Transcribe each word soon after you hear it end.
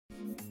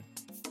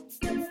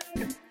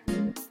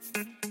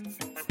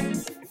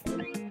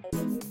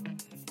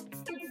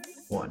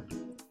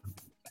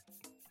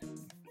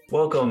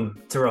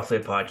Welcome to Roughly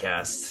a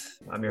Podcast.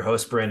 I'm your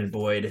host, Brandon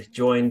Boyd,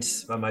 joined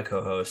by my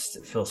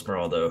co-host, Phil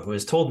Smeraldo, who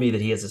has told me that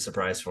he has a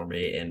surprise for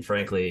me, and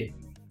frankly,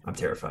 I'm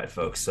terrified,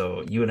 folks.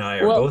 So you and I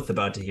are Well, both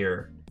about to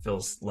hear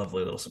Phil's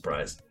lovely little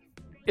surprise.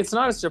 it's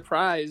not a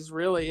surprise,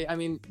 really. I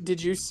mean,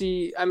 did you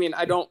see? I mean,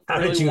 I don't How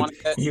really did you want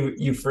to get.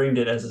 you framed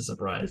it as a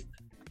surprise?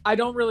 I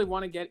don't really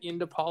want to get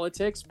into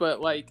politics, but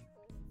like,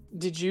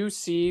 did you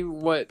see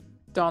what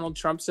Donald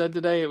Trump said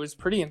today? It was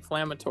pretty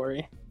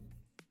inflammatory.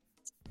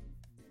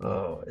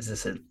 Oh, this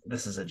is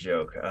a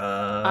joke?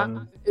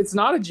 It's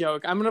not a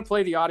joke. I'm gonna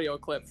play the audio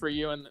clip for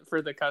you and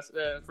for the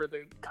customers, for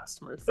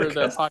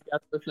the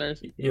podcast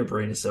listeners. Your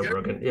brain is so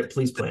broken. Yeah,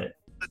 please play it.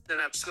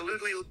 And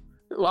absolutely,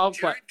 Well, I'll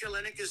play. Jared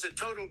Kalenic is a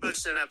total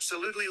bust and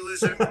absolutely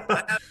loser.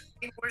 I have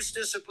seen worse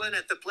discipline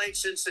at the plate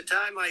since the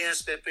time I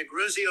asked that big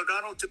Rosie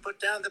O'Donnell to put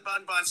down the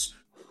bonbons.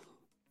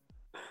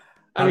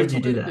 How did you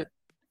do that?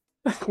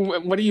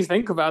 What do you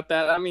think about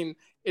that? I mean,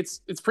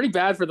 it's pretty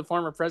bad for the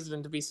former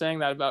president to be saying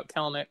that about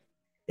Kalenic.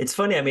 It's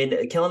funny. I mean,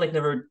 Kelenic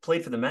never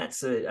played for the Mets.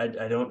 So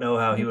I don't know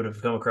how he would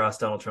have come across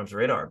Donald Trump's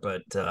radar,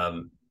 but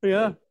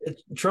Yeah.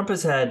 Trump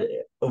has had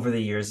over the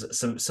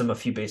years a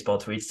few baseball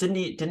tweets.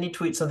 Didn't he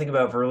tweet something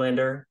about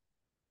Verlander?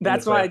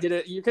 That's why I did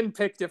it. You can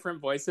pick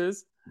different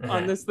voices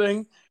on this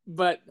thing,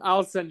 but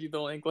I'll send you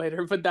the link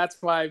later. But that's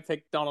why I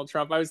picked Donald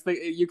Trump. I was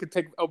thinking you could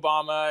pick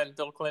Obama and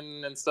Bill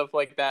Clinton and stuff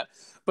like that.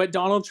 But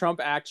Donald Trump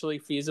actually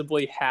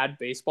feasibly had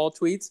baseball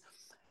tweets.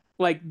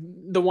 Like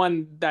the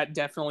one that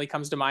definitely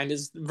comes to mind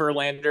is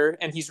Verlander,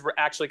 and he's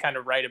actually kind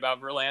of right about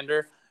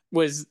Verlander.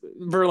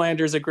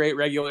 Verlander's a great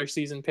regular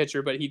season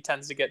pitcher, but he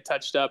tends to get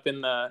touched up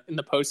in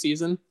the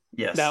postseason.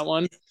 Yes, that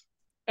one.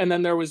 And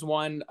then there was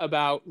one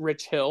about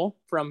Rich Hill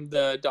from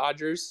the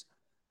Dodgers.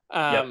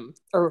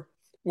 Or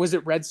was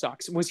it Red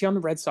Sox? Was he on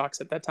the Red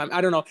Sox at that time? I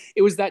don't know.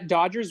 It was that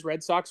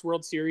Dodgers-Red Sox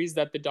World Series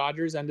that the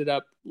Dodgers ended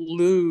up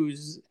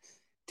lose.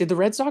 Did the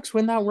Red Sox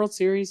win that World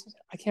Series?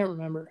 I can't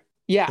remember.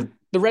 Yeah,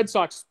 the Red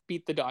Sox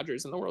beat the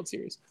Dodgers in the World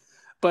Series.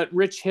 But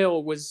Rich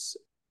Hill was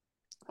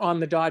on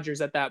the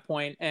Dodgers at that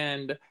point,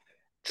 and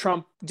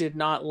Trump did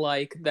not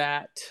like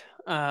that.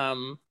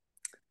 They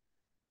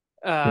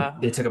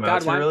took him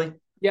out too early?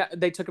 Yeah,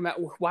 they took him out.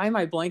 Why am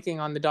I blanking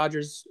on the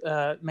Dodgers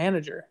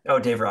manager? Oh,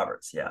 Dave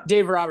Roberts. Yeah.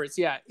 Dave Roberts.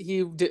 Yeah.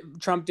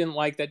 Trump didn't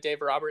like that Dave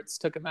Roberts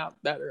took him out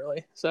that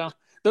early. So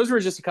those were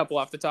just a couple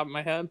off the top of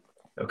my head.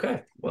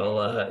 Okay.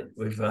 Well,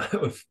 we've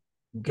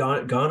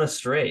gone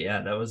astray.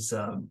 Yeah, that was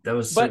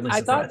certainly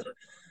surprising.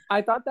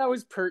 I thought that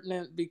was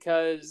pertinent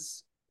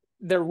because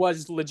there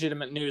was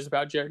legitimate news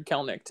about Jared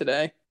Kelenic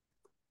today.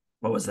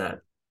 What was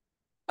that?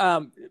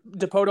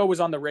 Dipoto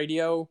was on the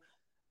radio.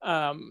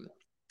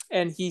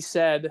 And he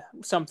said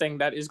something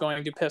that is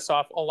going to piss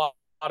off a lot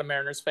of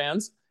Mariners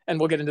fans. And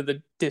we'll get into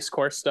the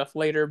discourse stuff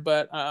later.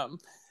 But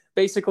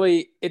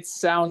basically, it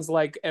sounds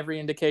like every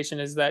indication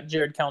is that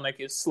Jared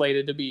Kelenic is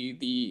slated to be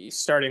the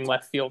starting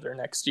left fielder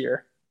next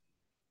year.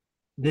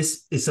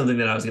 This is something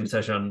that I was going to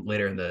touch on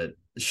later in the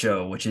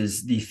show, which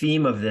is the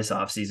theme of this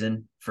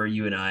offseason for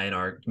you and I and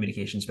our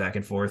communications back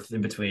and forth in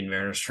between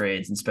Mariners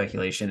trades and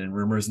speculation and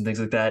rumors and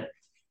things like that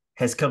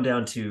has come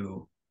down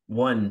to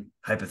one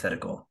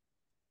hypothetical.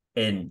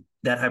 And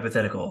that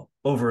hypothetical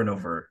over and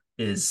over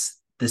is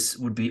this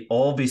would be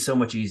so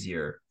much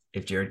easier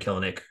if Jared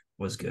Kelenic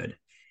was good.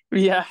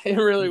 Yeah, it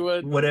really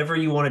would. Whatever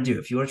you want to do.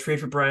 If you want to trade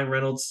for Brian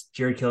Reynolds,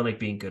 Jared Kelenic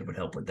being good would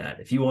help with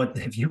that. If you want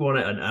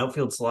an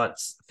outfield slot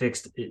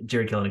fixed,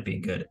 Jared Kelenic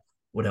being good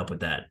would help with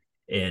that.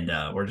 And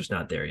we're just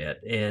not there yet.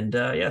 And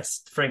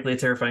it's frankly a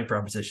terrifying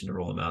proposition to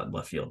roll him out in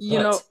left field.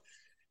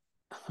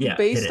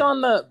 Based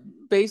on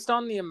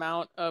the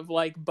amount of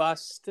like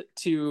bust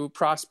to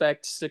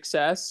prospect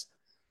success,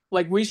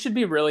 like we should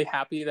be really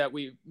happy that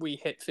we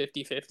hit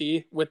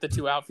 50-50 with the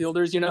two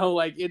outfielders,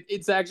 like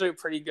it's actually a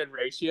pretty good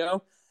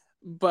ratio,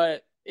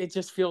 but it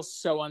just feels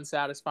so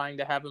unsatisfying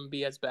to have him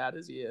be as bad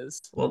as he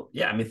is. Well,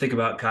 yeah, I mean, think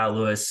about Kyle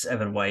Lewis,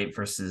 Evan White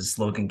versus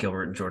Logan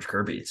Gilbert and George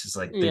Kirby. It's just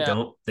like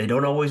they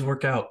don't always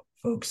work out,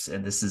 folks.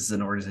 And this is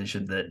an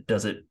organization that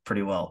does it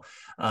pretty well.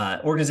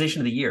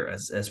 Organization of the year,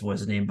 as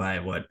was named by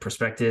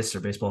Prospectus or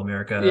Baseball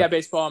America? Yeah,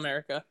 Baseball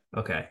America.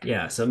 Okay,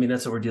 yeah. So I mean,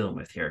 that's what we're dealing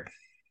with here.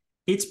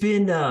 It's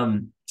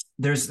been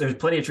there's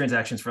plenty of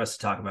transactions for us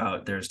to talk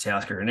about. There's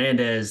Teoscar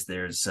Hernandez.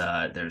 There's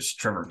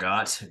Trevor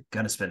Gott.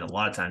 Going to spend a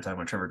lot of time talking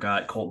about Trevor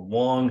Gott, Colton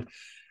Wong,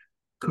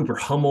 Cooper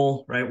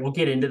Hummel. Right, we'll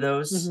get into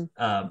those.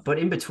 Mm-hmm. But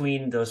in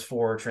between those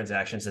four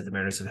transactions that the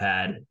Mariners have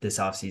had this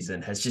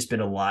offseason has just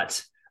been a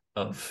lot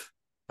of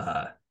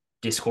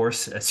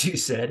discourse, as you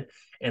said,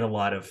 and a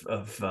lot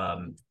of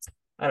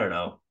I don't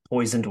know,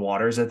 poisoned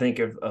waters. I think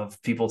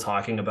of people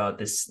talking about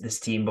this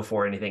team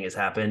before anything has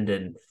happened,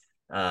 and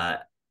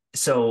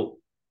so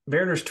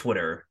Mariners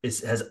Twitter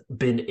has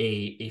been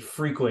a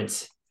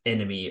frequent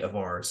enemy of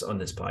ours on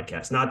this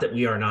podcast. Not that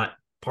we are not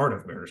part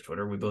of Mariners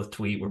Twitter. We both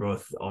tweet. We're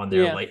both on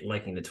there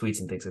liking the tweets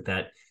and things like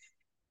that.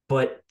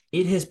 But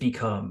it has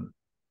become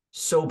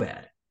so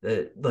bad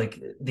that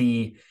like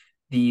the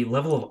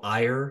level of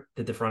ire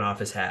that the front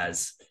office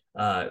has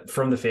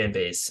from the fan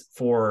base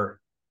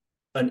for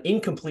an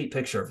incomplete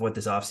picture of what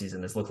this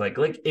offseason has looked like.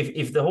 Like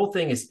if the whole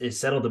thing is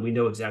settled and we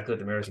know exactly what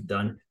the Mariners have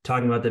done,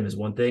 talking about them is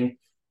one thing.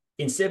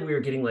 Instead, we are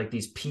getting like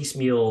these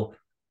piecemeal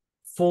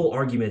full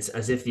arguments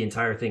as if the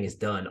entire thing is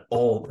done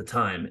all the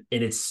time.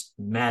 And it's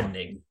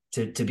maddening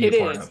to be a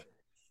part of.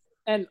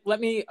 And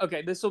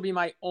this will be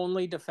my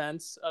only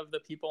defense of the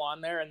people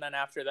on there. And then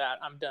after that,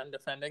 I'm done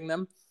defending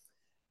them.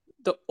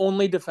 The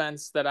only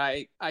defense that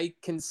I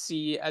can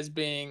see as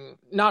being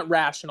not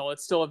rational,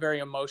 it's still a very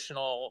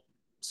emotional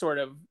sort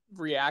of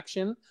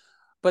reaction.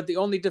 But the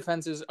only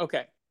defense is,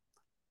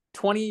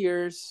 20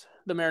 years,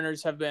 the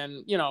Mariners have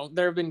been,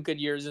 there have been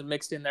good years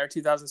mixed in there.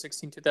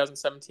 2016,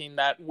 2017,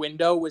 that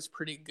window was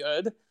pretty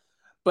good.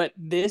 But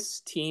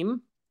this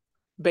team,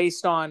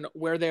 based on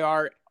where they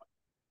are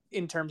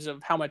in terms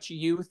of how much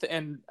youth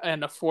and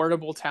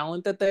affordable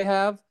talent that they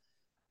have,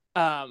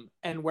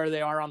 and where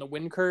they are on the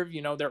win curve,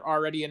 they're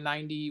already a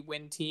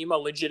 90-win team, a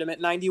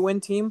legitimate 90-win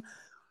team.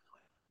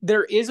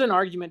 There is an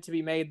argument to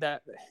be made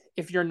that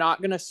if you're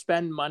not going to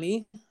spend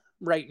money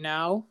right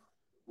now,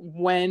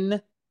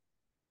 when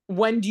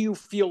do you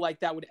feel like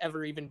that would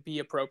ever even be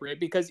appropriate?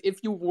 Because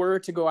if you were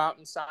to go out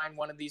and sign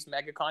one of these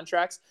mega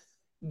contracts,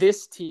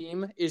 this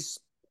team is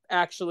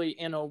actually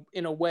in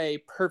a way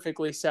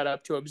perfectly set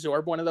up to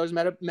absorb one of those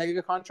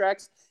mega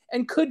contracts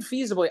and could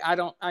feasibly,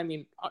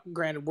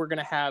 granted, we're going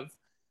to have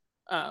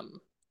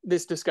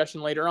this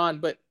discussion later on,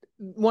 but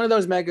one of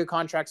those mega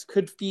contracts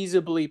could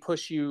feasibly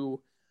push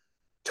you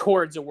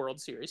towards a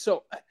World Series.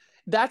 So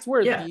that's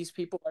where these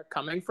people are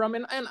coming from.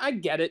 And I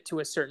get it to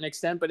a certain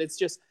extent, but it's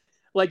just,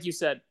 like you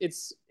said,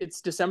 it's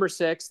December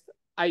 6th.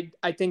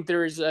 I think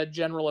there is a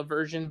general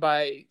aversion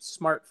by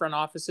smart front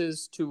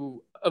offices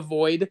to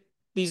avoid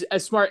these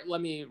smart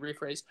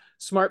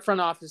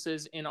front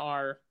offices in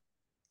our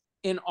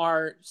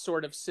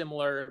sort of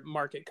similar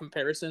market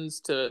comparisons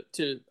to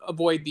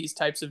avoid these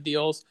types of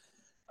deals.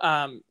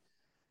 And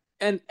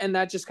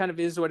that just kind of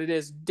is what it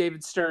is.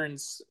 David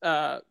Stearns,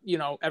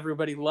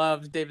 everybody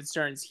loved David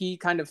Stearns. He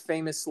kind of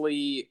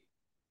famously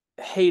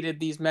hated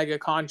these mega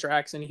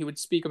contracts, and he would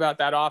speak about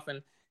that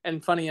often.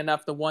 And funny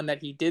enough, the one that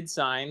he did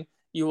sign,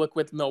 you look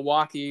with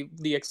Milwaukee,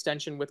 the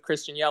extension with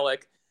Christian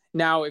Yelich.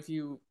 Now, if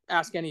you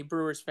ask any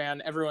Brewers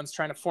fan, everyone's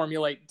trying to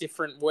formulate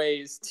different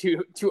ways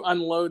to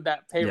unload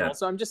that payroll. Yeah.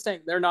 So I'm just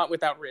saying they're not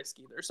without risk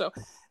either. So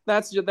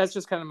that's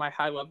just kind of my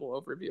high level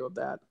overview of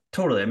that.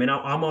 Totally. I mean,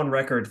 I'm on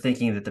record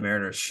thinking that the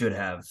Mariners should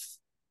have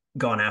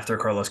gone after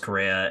Carlos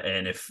Correa,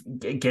 and if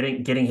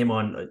getting him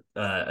on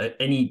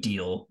any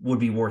deal would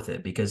be worth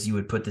it, because you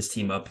would put this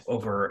team up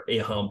over a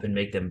hump and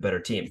make them a better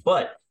team.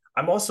 But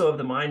I'm also of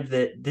the mind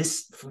that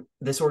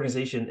this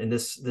organization and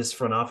this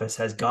front office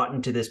has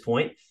gotten to this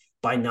point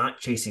by not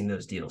chasing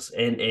those deals,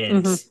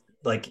 and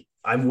like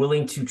I'm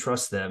willing to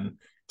trust them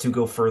to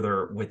go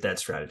further with that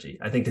strategy.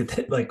 I think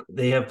that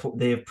they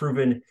have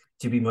proven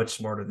to be much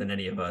smarter than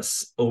any of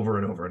us over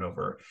and over and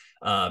over.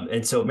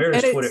 And so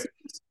Mariners Twitter.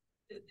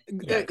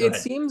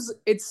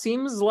 It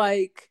seems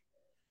like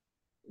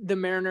the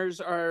Mariners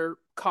are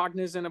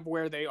cognizant of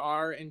where they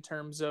are in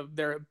terms of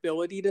their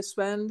ability to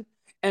spend.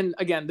 And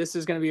again, this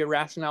is going to be a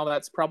rationale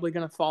that's probably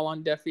going to fall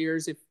on deaf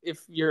ears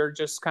if you're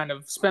just kind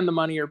of spend the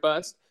money or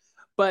bust.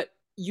 But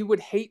you would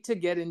hate to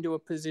get into a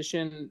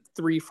position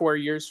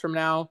 3-4 years from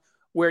now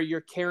where you're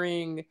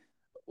carrying,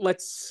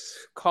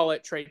 let's call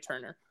it Trey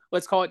Turner.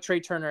 Let's call it Trey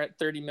Turner at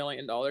 $30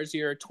 million a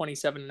year,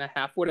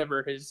 27.5,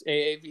 whatever his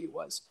AAV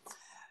was.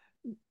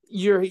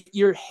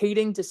 You're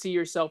hating to see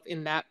yourself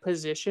in that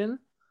position,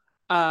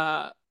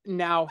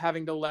 now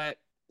having to let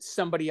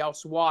somebody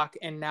else walk,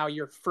 and now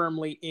you're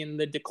firmly in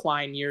the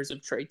decline years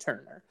of Trey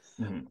Turner.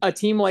 Mm-hmm. A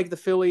team like the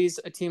Phillies,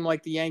 a team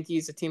like the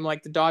Yankees, a team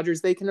like the Dodgers,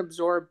 they can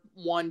absorb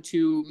 1,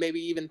 2, maybe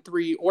even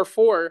 3 or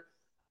 4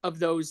 of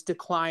those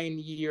decline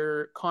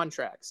year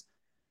contracts.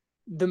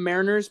 The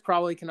Mariners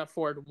probably can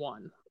afford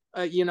 1.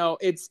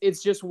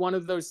 It's just one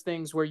of those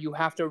things where you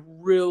have to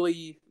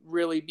really,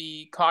 really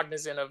be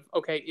cognizant of,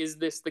 okay, is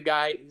this the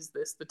guy? Is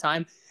this the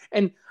time?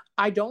 And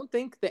I don't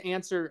think the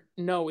answer,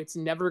 no, it's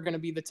never going to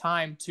be the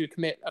time to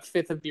commit a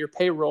fifth of your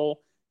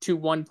payroll to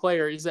one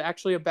player is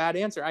actually a bad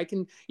answer.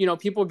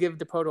 People give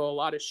Dipoto a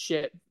lot of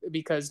shit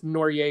because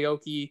Nori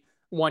Aoki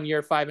 1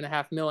 year,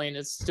 $5.5 million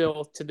is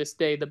still to this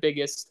day the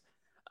biggest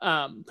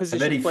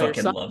position. I bet he player.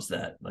 fucking loves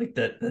that. Like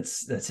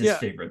that's his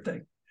favorite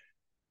thing.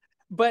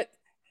 But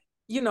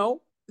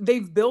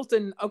they've built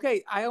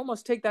I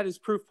almost take that as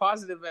proof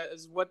positive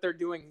as what they're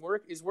doing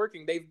is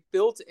working. They've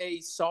built a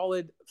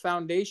solid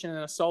foundation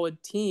and a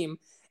solid team,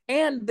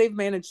 and they've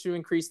managed to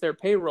increase their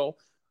payroll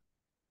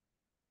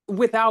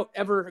without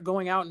ever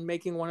going out and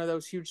making one of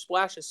those huge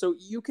splashes. So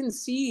you can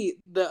see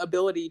the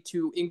ability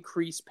to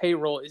increase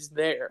payroll is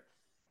there.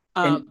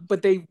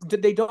 But they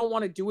don't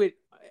want to do it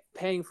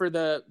paying for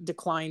the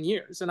decline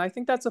years. And I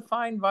think that's a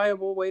fine,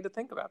 viable way to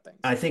think about things.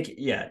 I think,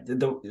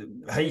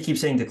 how you keep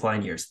saying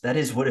decline years, that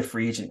is what a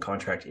free agent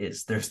contract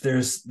is.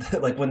 There's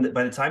like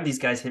by the time these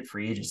guys hit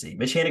free agency,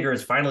 Mitch Haniger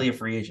is finally a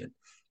free agent.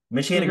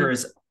 Mitch Haniger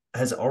is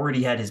has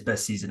already had his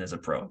best season as a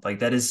pro. Like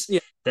that is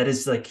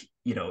like,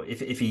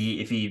 if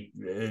he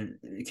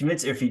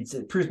commits, if he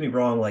proves me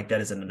wrong, like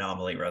that is an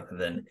anomaly rather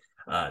than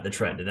the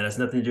trend. And that has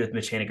nothing to do with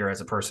Mitch Haniger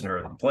as a person or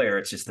a player.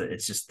 It's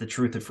just the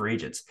truth of free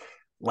agents.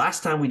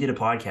 Last time we did a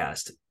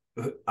podcast,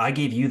 I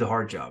gave you the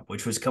hard job,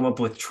 which was come up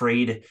with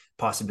trade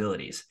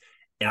possibilities.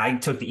 And I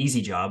took the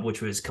easy job,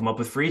 which was come up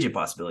with free agent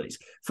possibilities.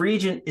 Free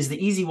agent is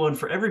the easy one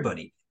for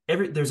everybody.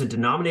 There's a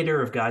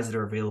denominator of guys that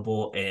are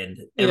available, and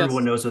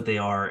everyone knows what they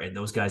are, and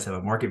those guys have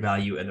a market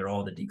value, and they're all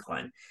in the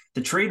decline.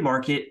 The trade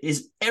market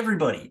is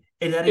everybody,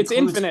 and that it's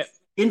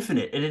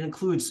infinite, and it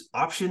includes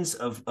options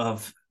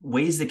of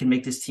ways that can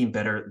make this team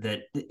better.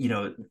 That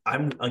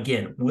I'm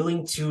again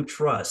willing to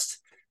trust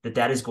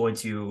that is going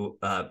to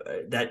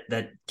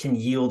that can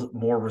yield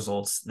more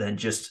results than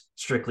just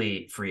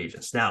strictly free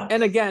agents. Now,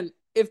 and again,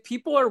 if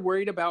people are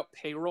worried about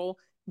payroll,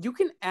 you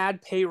can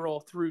add payroll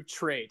through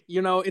trade.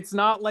 It's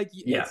not like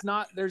it's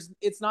not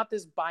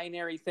this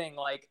binary thing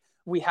like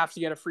we have to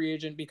get a free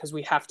agent because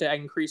we have to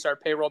increase our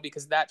payroll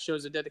because that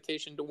shows a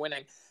dedication to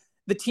winning.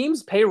 The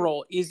team's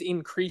payroll is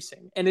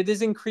increasing, and it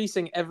is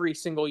increasing every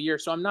single year.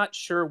 So I'm not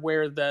sure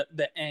where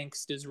the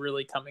angst is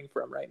really coming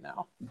from right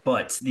now.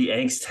 But the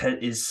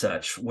angst is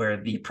such where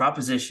the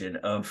proposition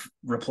of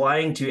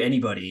replying to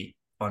anybody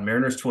on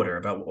Mariners Twitter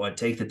about what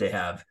take that they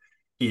have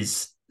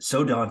is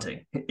so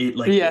daunting.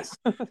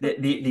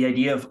 The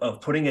idea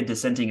of putting a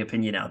dissenting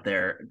opinion out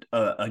there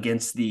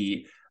against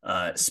the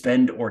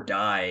spend or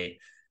die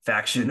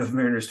faction of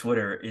Mariners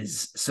Twitter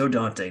is so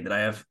daunting that I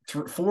have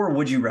 4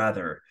 would you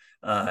rather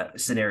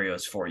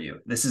scenarios for you.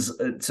 This is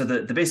so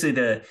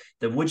basically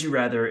the would you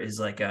rather is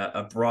like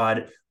a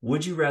broad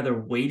would you rather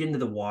wade into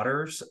the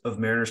waters of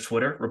Mariners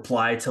Twitter,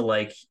 reply to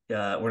like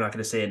we're not going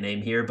to say a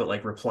name here, but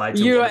like reply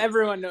to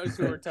everyone knows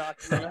who we're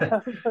talking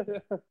about.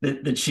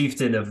 the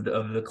chieftain of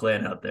the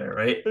clan out there,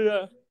 right?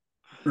 Yeah.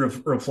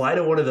 Reply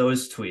to one of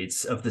those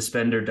tweets of the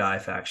spend or die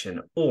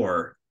faction,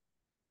 or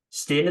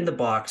stand in the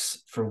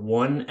box for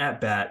one at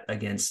bat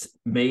against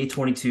May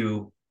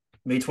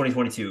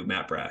 2022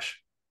 Matt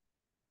Brash.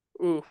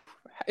 Ooh,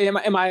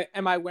 am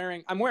I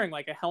wearing? I'm wearing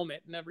like a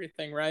helmet and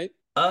everything, right?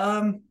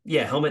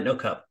 Yeah, helmet, no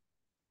cup.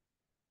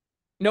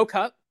 No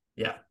cup?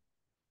 Yeah.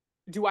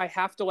 Do I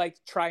have to like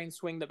try and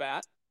swing the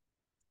bat?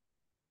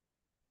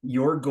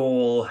 Your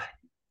goal?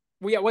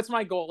 Well, yeah. What's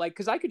my goal? Like,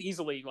 because I could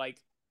easily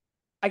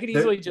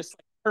just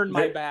turn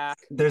my back.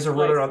 There's a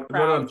runner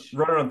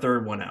on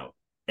third, one out,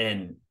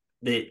 and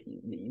they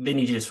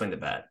need you to swing the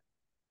bat.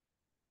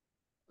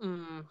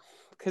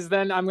 Because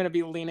then I'm going to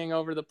be leaning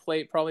over the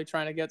plate, probably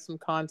trying to get some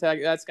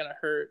contact. That's going to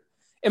hurt.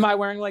 Am I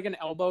wearing like an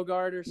elbow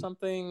guard or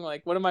something?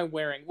 Like, what am I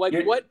wearing?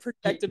 What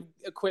protective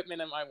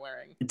equipment am I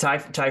wearing?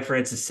 Ty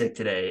France is sick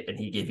today, and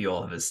he gave you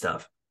all of his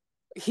stuff.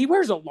 He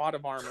wears a lot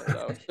of armor,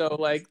 though. So,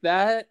 like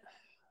that.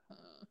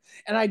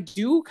 And I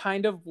do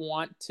kind of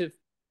want to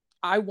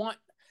 –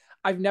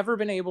 I've never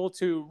been able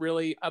to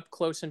really up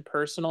close and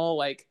personal.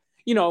 Like,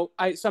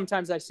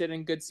 sometimes I sit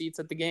in good seats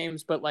at the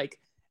games, but like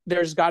 –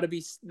 there's got to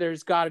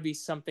be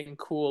something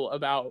cool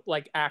about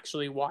like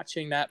actually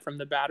watching that from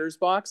the batter's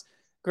box.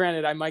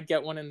 Granted, I might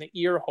get one in the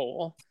ear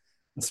hole.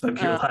 This might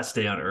be your last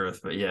day on Earth,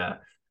 but yeah.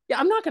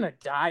 Yeah, I'm not gonna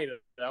die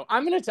though.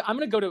 I'm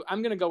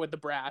gonna go with the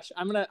Brash.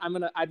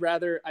 I'd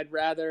rather,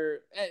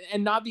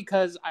 and not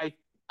because I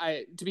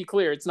to be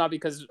clear, it's not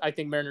because I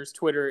think Mariners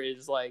Twitter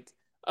is like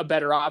a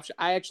better option.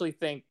 I actually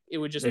think it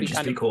would just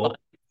be cool. Fun.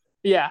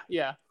 Yeah.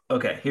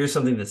 Okay, here's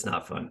something that's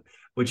not fun.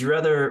 Would you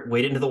rather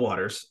wade into the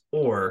waters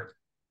or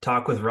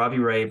talk with Robbie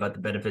Ray about the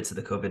benefits of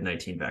the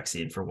COVID-19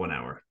 vaccine for 1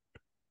 hour?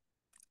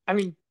 I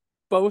mean,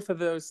 both of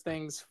those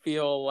things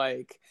feel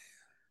like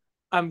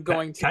I'm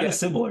going to kind of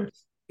similar.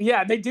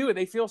 Yeah, they do.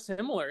 They feel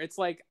similar. It's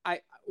like I'm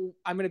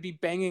going to be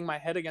banging my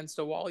head against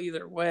a wall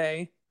either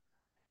way.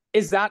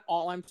 Is that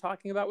all I'm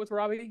talking about with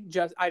Robbie?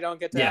 Just I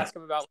don't get to ask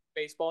him about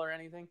baseball or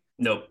anything?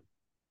 Nope.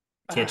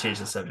 Can't change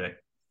the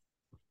subject.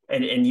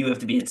 And you have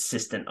to be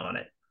insistent on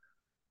it.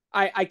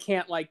 I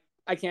can't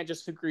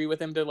just agree with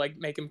him to like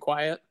make him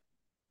quiet.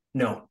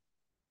 No,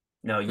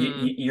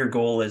 your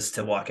goal is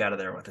to walk out of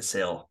there with a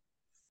sale.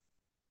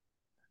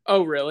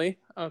 Oh, really?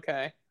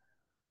 Okay.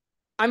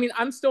 I mean,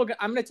 I'm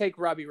going to take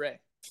Robbie Ray.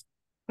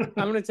 I'm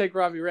going to take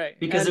Robbie Ray.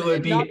 Because it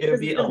would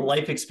be a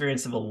life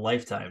experience of a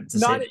lifetime.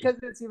 Not because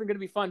it's even going to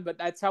be fun, but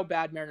that's how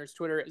bad Mariners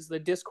Twitter is. The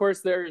discourse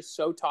there is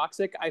so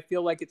toxic. I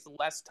feel like it's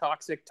less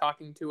toxic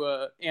talking to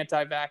a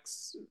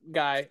anti-vax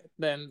guy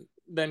than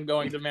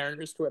going to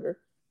Mariners Twitter.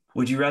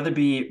 Would you rather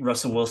be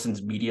Russell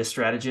Wilson's media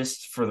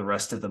strategist for the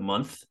rest of the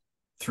month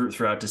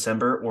throughout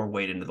December, or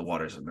wade into the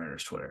waters of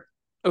Mariners Twitter?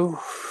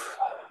 Oh,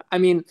 I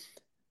mean,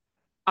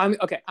 I'm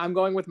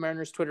going with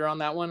Mariners Twitter on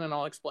that one, and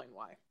I'll explain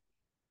why.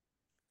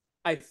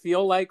 I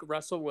feel like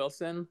Russell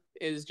Wilson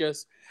is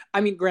just,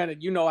 I mean,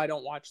 granted, I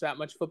don't watch that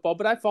much football,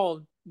 but I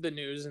follow the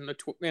news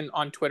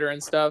on Twitter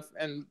and stuff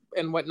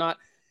and whatnot.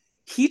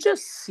 He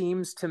just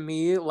seems to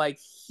me like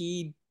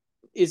he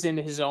is in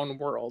his own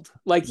world.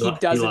 Like he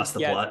doesn't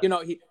get,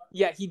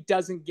 he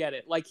doesn't get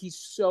it. Like he's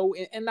so,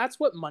 and that's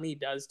what money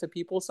does to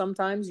people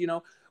sometimes,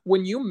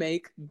 when you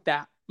make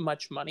that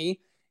much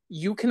money,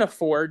 you can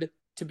afford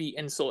to be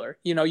insular.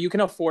 You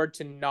can afford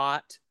to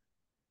not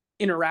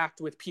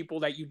interact with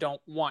people that you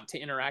don't want to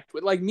interact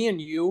with. Like me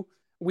and you,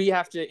 we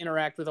have to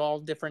interact with all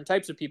different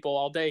types of people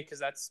all day because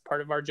that's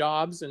part of our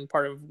jobs and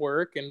part of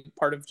work and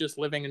part of just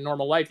living a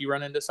normal life. You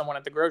run into someone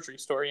at the grocery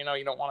store, you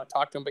don't want to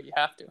talk to them, but you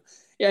have to.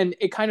 And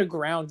it kind of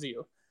grounds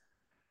you.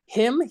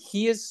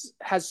 He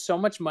has so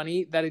much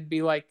money that it'd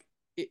be like,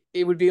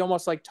 it would be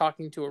almost like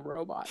talking to a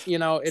robot.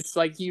 It's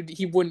like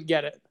he wouldn't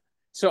get it.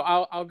 So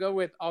I'll go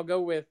with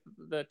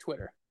the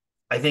Twitter.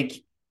 I think,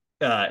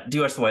 do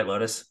you watch The White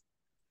Lotus?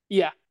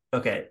 Yeah.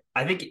 Okay.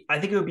 I think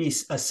it would be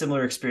a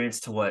similar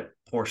experience to what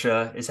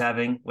Portia is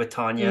having with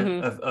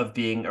Tanya of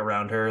being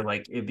around her.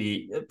 Like it'd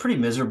be pretty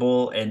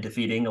miserable and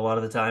defeating a lot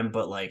of the time,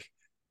 but like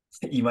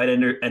you might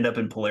end up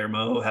in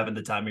Palermo having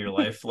the time of your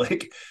life.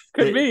 Like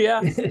could be,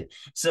 yeah.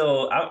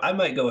 So I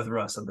might go with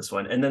Russ on this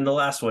one. And then the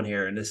last one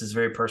here, and this is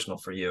very personal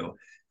for you.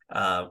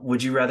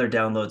 Would you rather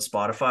download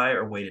Spotify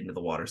or wade into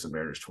the waters of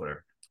Mariners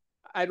Twitter?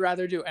 I'd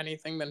rather do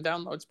anything than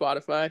download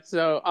Spotify.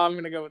 So I'm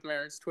going to go with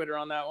Mariners Twitter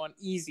on that one.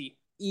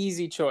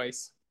 Easy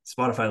choice.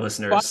 Spotify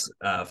listeners,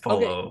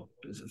 follow,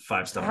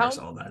 5 stars,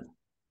 all that.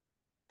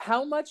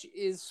 How much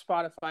is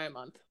Spotify a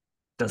month?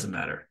 Doesn't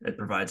matter. It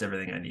provides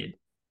everything I need.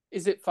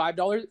 Is it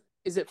 $5?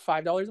 Is it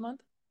 $5 a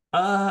month?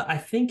 I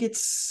think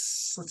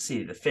it's, let's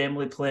see, the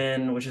family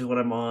plan, which is what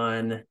I'm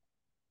on,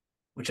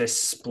 which I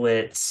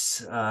split.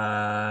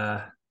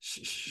 Yeah,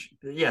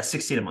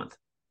 16 a month.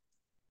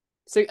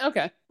 So,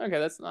 okay,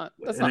 that's not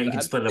bad. You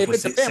can split it up with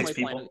six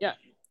people. Plan.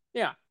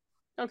 Yeah.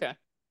 Okay.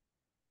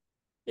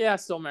 Yeah,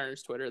 still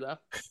Mariners Twitter though.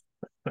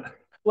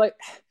 Like,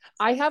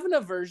 I have an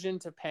aversion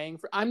to paying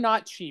for. I'm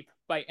not cheap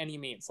by any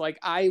means. Like,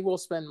 I will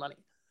spend money,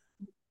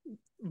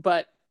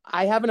 but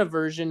I have an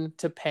aversion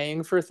to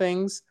paying for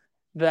things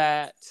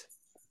that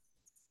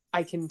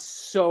I can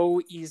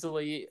so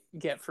easily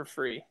get for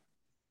free.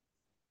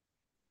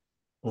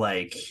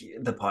 Like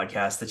the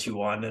podcast that you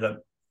want at a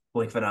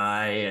blink of an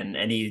eye and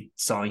any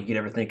song you could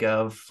ever think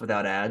of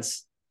without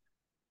ads.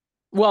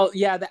 Well,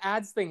 yeah, the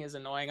ads thing is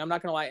annoying. I'm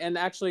not going to lie. And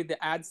actually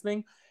the ads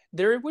thing,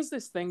 there was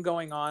this thing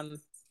going on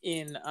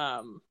in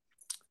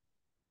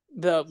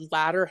the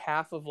latter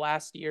half of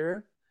last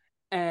year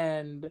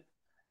and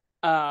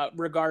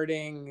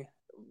regarding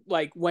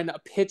like when a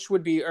pitch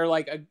would be, or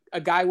like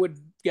a guy would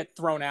get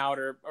thrown out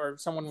or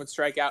someone would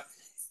strike out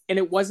and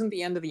it wasn't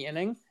the end of the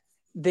inning,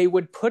 they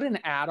would put an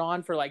ad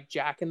on for like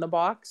Jack in the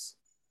Box,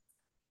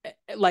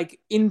 like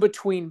in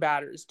between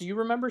batters. Do you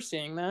remember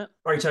seeing that?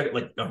 Are you talking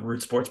like a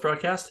Root Sports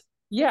broadcast?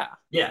 Yeah.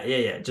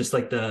 Just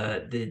like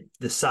the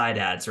side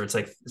ads, or it's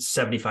like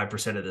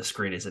 75% of the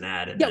screen is an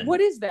ad. And then...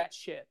 what is that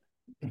shit?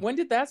 When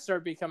did that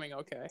start becoming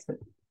okay?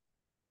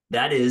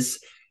 That is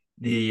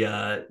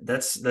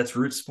that's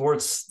Root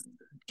Sports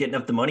getting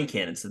up the money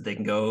cannons that they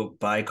can go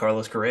buy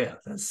Carlos Correa.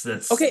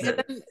 That's okay.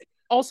 And then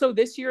also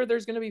this year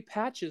there's going to be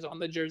patches on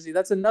the jersey.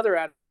 That's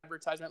another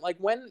advertisement. Like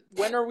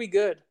when are we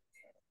good?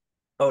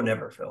 Oh,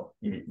 never, Phil.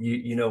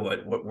 You know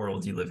what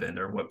world you live in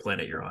or what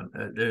planet you're on.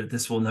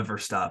 This will never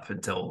stop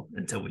until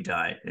we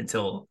die.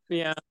 Until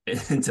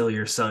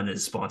your son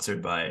is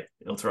sponsored by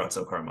Il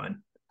Terrazzo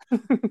Carmine.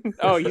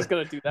 Oh, he's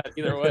gonna do that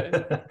either way.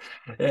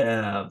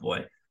 Yeah,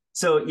 boy.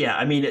 So yeah,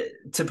 I mean,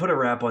 to put a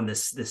wrap on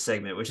this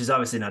segment, which is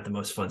obviously not the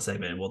most fun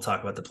segment, and we'll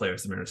talk about the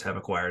players the Mariners have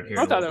acquired here.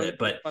 I thought that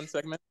was a fun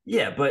segment.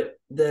 Yeah, but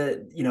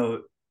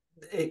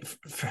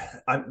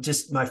I'm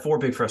just my 4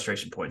 big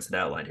frustration points that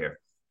I outlined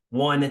here.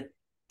 1,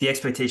 the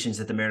expectations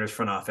that the Mariners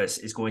front office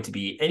is going to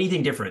be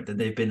anything different than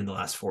they've been in the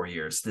last 4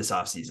 years this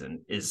offseason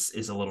is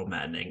a little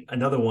maddening.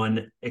 Another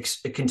one,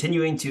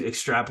 continuing to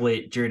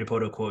extrapolate Jerry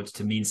Dipoto quotes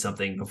to mean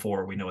something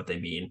before we know what they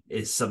mean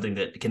is something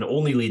that can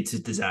only lead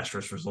to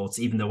disastrous results,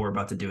 even though we're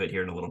about to do it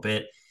here in a little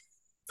bit.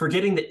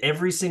 Forgetting that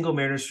every single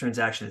Mariners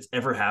transaction that's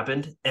ever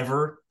happened,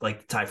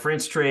 like Ty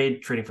France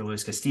trade, trading for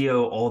Luis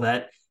Castillo, all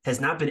that, has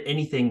not been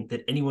anything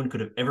that anyone could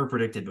have ever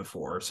predicted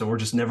before. So we're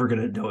just never going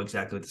to know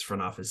exactly what this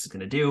front office is going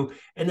to do.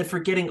 And then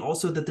forgetting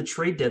also that the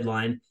trade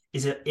deadline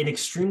is an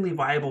extremely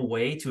viable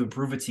way to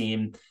improve a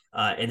team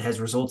and has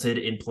resulted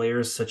in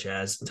players such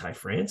as Ty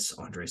France,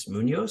 Andres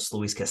Munoz,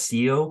 Luis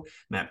Castillo,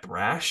 Matt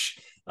Brash,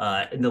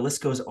 and the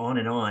list goes on.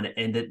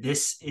 And that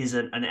this is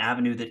an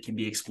avenue that can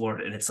be explored.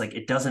 And it's like,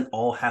 it doesn't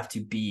all have to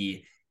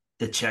be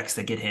the checks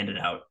that get handed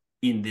out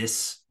in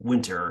this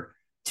winter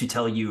to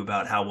tell you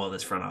about how well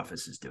this front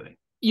office is doing.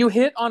 You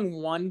hit on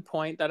one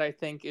point that I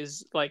think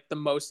is like the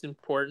most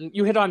important.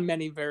 You hit on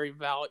many very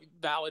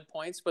valid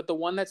points, but the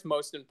one that's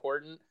most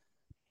important,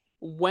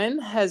 when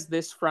has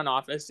this front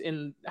office,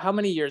 in how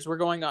many years we're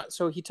going on?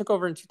 So he took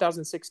over in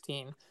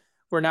 2016.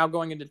 We're now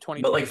going into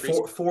 2023. But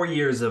like four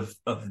years of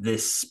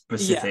this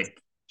specific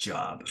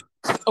job.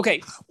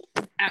 Okay.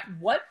 At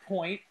what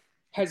point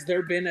has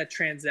there been a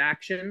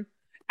transaction?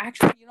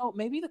 Actually,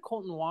 maybe the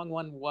Colton Wong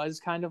one was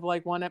kind of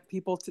like one that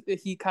people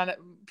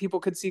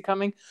could see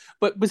coming.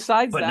 But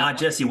besides that, but not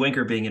Jesse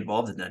Winker being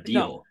involved in that deal.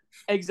 No,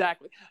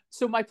 exactly.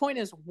 So my point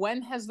is,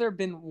 when has there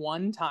been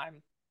one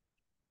time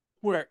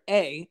where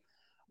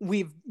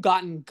we've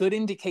gotten good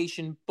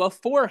indication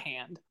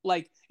beforehand.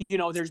 Like,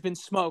 there's been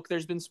smoke,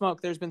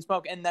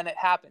 and then it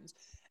happens.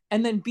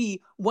 And then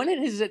B, when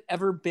has it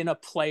ever been a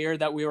player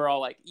that we were all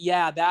like,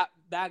 yeah,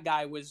 that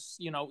guy was,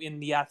 in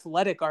the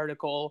Athletic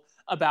article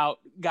about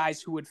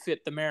guys who would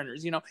fit the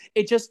Mariners,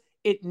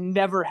 it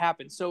never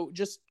happened. So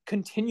just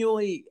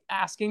continually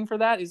asking for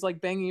that is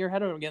like banging your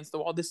head against the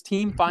wall. This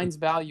team finds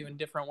value in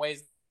different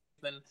ways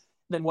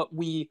than what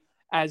we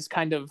as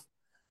kind of,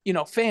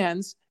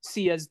 fans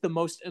see as the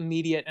most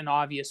immediate and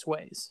obvious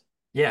ways.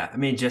 Yeah. I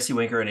mean, Jesse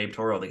Winker and Abe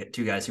Toro, the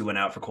two guys who went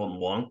out for Colton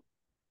Wong,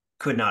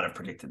 could not have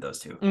predicted those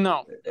two.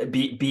 No,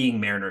 being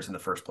Mariners in the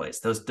first place.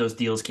 Those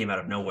deals came out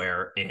of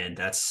nowhere, and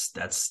that's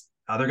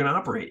how they're going to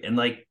operate. And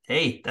like,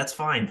 hey, that's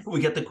fine.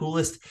 We got the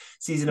coolest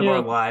season of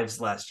our lives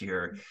last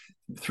year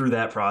through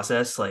that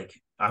process. Like,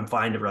 I'm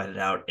fine to write it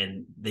out,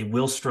 and they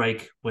will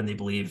strike when they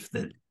believe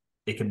that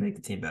it can make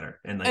the team better.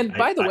 And like, and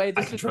by the way,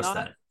 this I can is trust not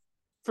that.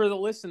 For the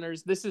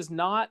listeners. This is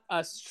not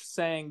us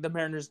saying the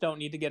Mariners don't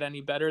need to get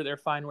any better. They're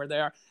fine where they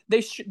are.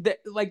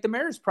 Like the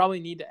Mariners probably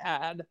need to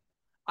add,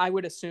 I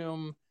would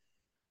assume,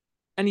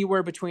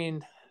 anywhere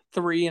between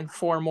 3 and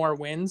 4 more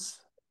wins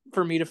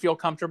for me to feel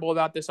comfortable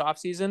about this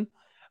offseason.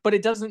 But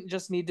it doesn't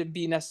just need to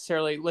be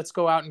necessarily, let's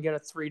go out and get a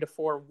 3 to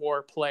 4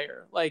 WAR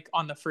player like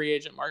on the free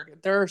agent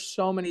market. There are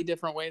so many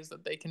different ways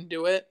that they can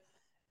do it.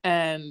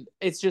 And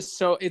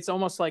it's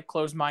almost like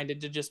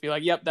closed-minded to just be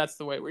like, yep, that's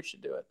the way we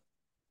should do it.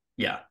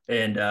 Yeah.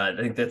 And I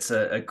think that's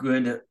a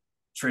good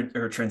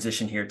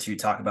transition here to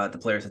talk about the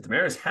players that the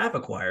Mariners have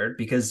acquired,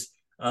 because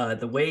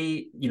the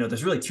way,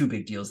 there's really 2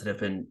 big deals that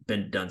have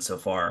been done so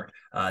far,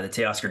 the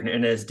Teoscar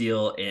Hernandez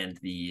deal and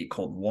the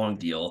Colton Wong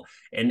deal.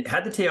 And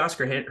had the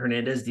Teoscar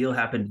Hernandez deal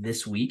happened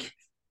this week,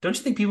 don't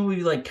you think people would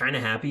be like kind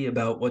of happy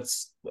about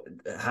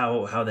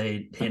how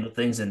they handle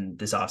things in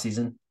this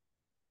offseason?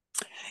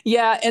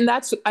 Yeah. And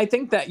I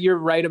think that you're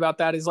right about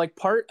that. Is like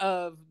part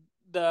of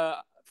the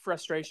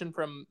frustration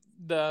from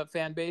the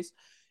fan base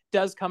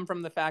does come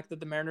from the fact that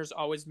the Mariners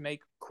always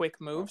make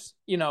quick moves,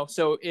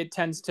 so it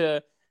tends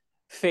to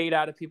fade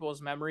out of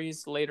people's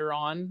memories later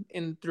on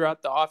in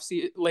the off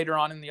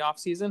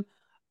season.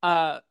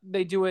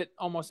 They do it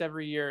almost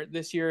every year.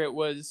 This year it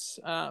was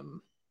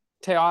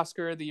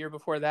Teoscar. The year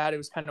before that it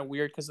was kind of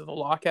weird because of the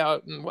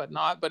lockout and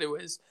whatnot, but it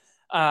was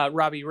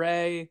Robbie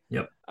Ray.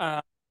 Yep.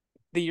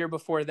 The year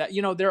before that,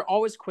 they're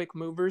always quick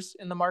movers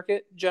in the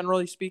market,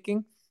 generally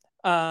speaking.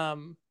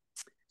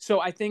 So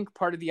I think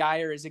part of the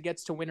ire is it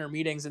gets to winter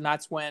meetings, and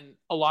that's when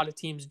a lot of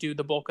teams do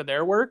the bulk of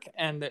their work,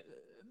 and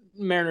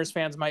Mariners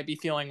fans might be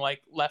feeling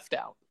like left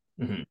out.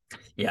 Mm-hmm.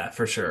 Yeah,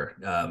 for sure.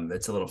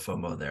 It's a little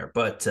FOMO there,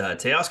 but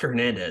Teoscar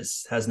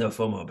Hernandez has no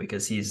FOMO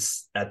because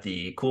he's at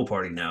the cool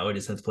party now. He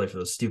just has to play for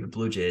those stupid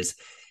Blue Jays.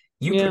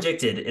 You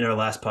predicted in our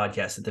last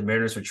podcast that the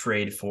Mariners would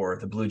trade for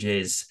the Blue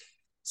Jays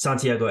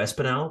Santiago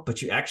Espinal,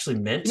 but you actually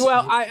meant...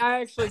 Well,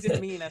 I actually didn't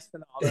mean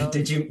Espinal,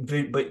 Did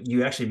you? But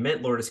you actually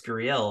meant Lourdes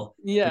Gurriel.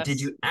 Yes. But did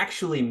you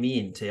actually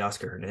mean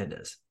Teoscar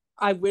Hernandez?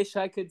 I wish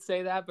I could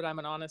say that, but I'm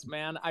an honest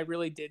man. I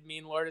really did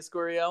mean Lourdes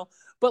Gurriel.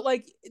 But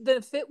like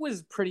the fit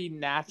was pretty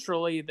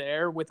naturally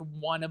there with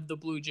one of the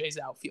Blue Jays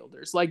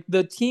outfielders. Like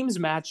the teams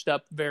matched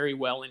up very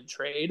well in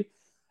trade.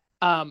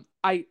 I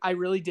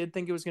really did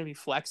think it was going to be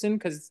Flexen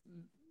because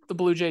the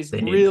Blue Jays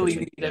really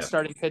need a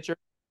starting pitcher.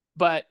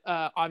 But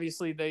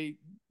obviously they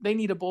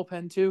need a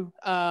bullpen too.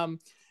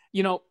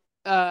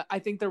 I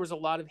think there was a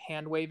lot of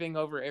hand waving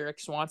over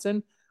Eric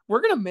Swanson. We're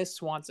going to miss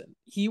Swanson.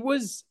 He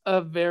was a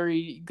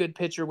very good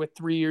pitcher with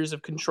 3 years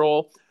of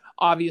control.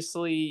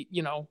 Obviously,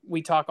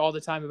 we talk all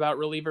the time about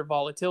reliever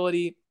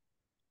volatility,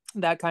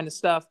 that kind of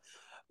stuff.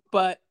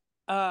 But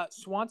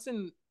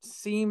Swanson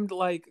seemed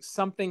like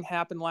something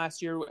happened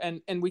last year,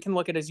 and we can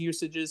look at his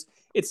usages.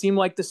 It seemed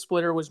like the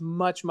splitter was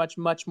much, much,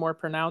 much more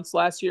pronounced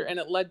last year, and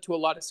it led to a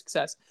lot of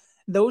success.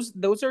 Those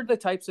are the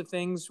types of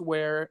things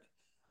where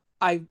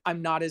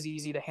I'm not as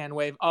easy to hand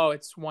wave. Oh,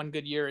 it's one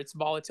good year. It's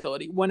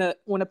volatility. When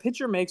a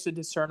pitcher makes a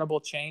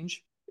discernible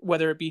change,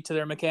 whether it be to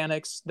their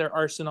mechanics, their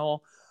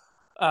arsenal,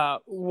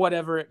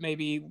 whatever it may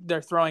be,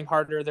 they're throwing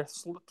harder, they're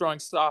throwing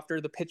softer,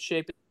 the pitch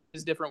shape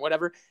is different,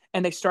 whatever,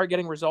 and they start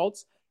getting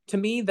results. To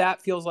me,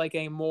 that feels like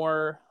a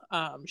more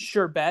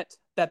sure bet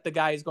that the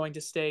guy is going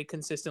to stay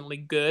consistently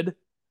good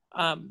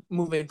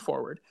moving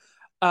forward.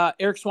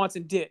 Eric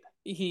Swanson did.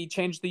 He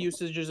changed the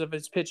usages of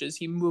his pitches.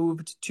 He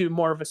moved to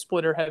more of a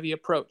splitter-heavy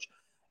approach,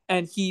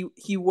 and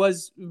he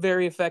was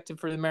very effective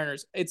for the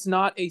Mariners. It's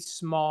not a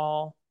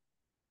small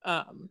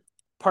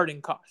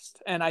parting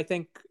cost, and I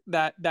think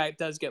that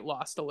does get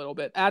lost a little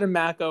bit. Adam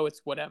Macko,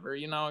 it's whatever.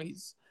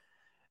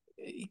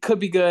 He could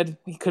be good.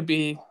 He could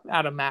be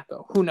Adam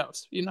Macko. Who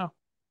knows?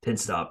 Pin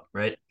stop,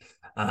 right?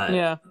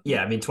 Yeah.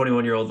 I mean,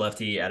 21-year-old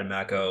lefty Adam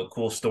Macko,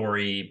 cool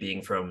story,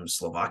 being from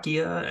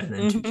Slovakia and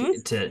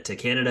then to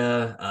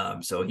Canada.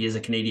 So he is a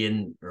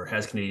Canadian, or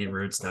has Canadian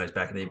roots. Now he's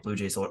back in the Blue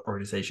Jays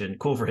organization.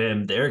 Cool for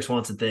him. The Eric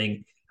Swanson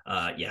thing,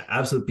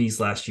 absolute beast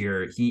last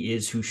year. He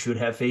is who should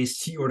have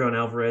faced Yordan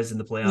Alvarez in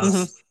the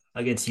playoffs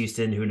against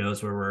Houston. Who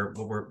knows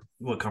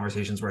what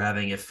conversations we're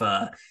having if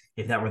that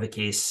were the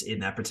case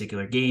in that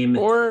particular game.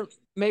 Or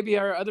maybe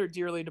our other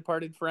dearly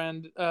departed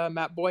friend,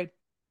 Matt Boyd.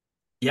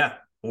 Yeah,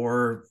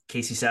 or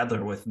Casey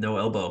Sadler with no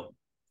elbow.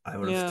 I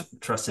would have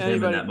trusted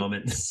him in that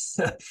moment.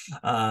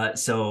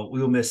 So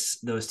we will miss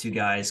those two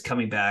guys.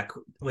 Coming back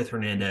with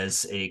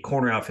Hernandez, a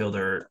corner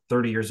outfielder,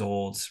 30 years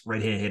old,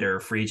 right-handed hitter,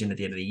 free agent at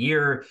the end of the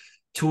year.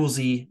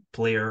 Toolsy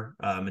player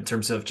in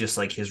terms of just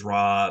like his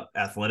raw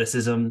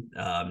athleticism,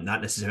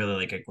 not necessarily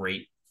like a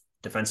great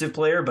defensive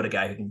player, but a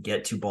guy who can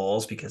get to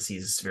balls because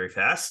he's very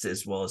fast,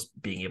 as well as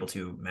being able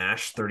to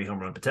mash 30 home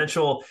run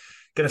potential.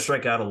 Going to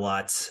strike out a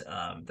lot.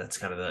 That's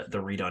kind of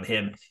the read on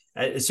him.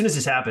 As soon as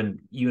this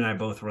happened, you and I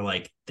both were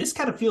like, this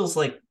kind of feels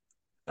like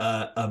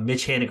a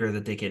Mitch Haniger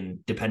that they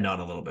can depend on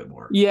a little bit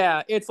more.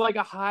 Yeah, it's like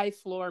a high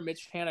floor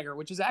Mitch Haniger,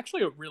 which is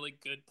actually a really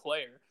good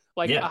player.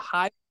 Like a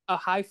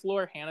high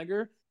floor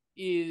Haniger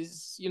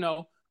is,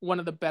 one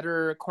of the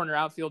better corner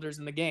outfielders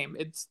in the game.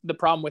 It's the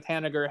problem with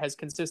Haniger has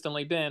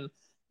consistently been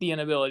the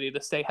inability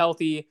to stay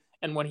healthy.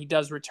 And when he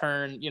does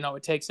return,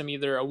 it takes him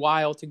either a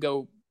while to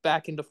go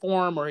back into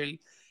form or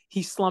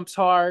he slumps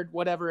hard,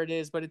 whatever it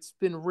is, but it's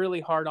been really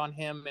hard on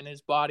him and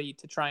his body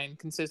to try and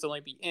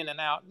consistently be in and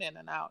out and in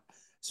and out.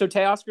 So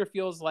Teoscar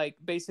feels like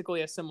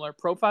basically a similar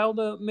profile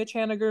to Mitch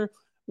Haniger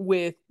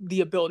with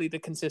the ability to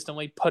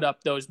consistently put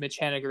up those Mitch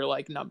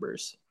Haniger-like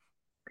numbers.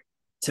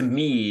 To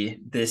me,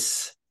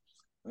 this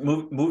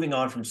moving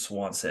on from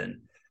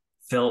Swanson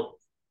felt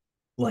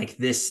like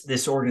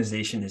this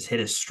organization has hit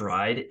a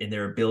stride in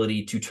their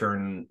ability to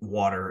turn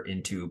water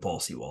into Paul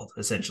Sewald,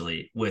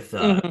 essentially with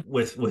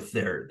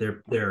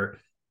their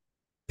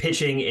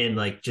pitching and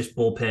like just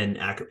bullpen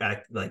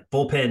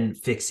bullpen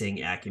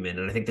fixing acumen.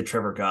 And I think the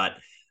Trevor Gott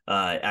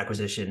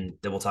acquisition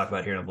that we'll talk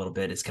about here in a little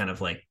bit is kind of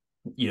like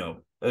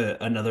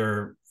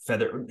another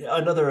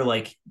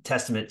like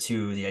testament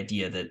to the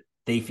idea that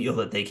they feel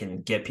that they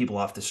can get people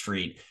off the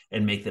street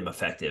and make them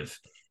effective.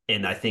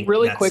 And I think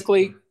really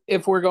quickly,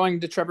 if we're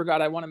going to Trevor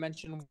Gott, I want to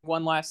mention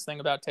one last thing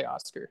about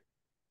Teoscar.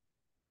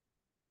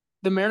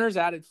 The Mariners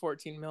added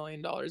 $14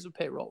 million of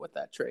payroll with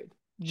that trade.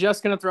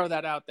 Just going to throw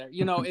that out there.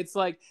 It's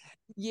like,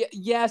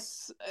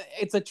 yes,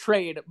 it's a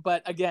trade,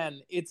 but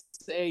again, it's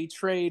a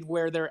trade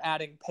where they're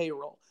adding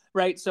payroll,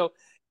 right? So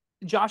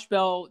Josh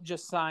Bell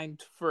just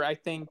signed for, I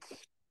think,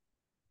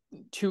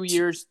 2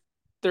 years,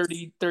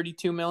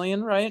 32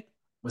 million, right?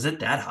 Was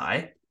it that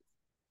high?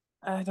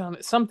 I don't know,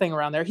 something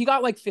around there. He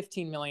got like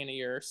 15 million a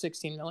year,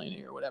 16 million a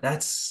year, whatever.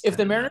 If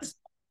the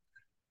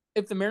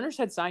Mariners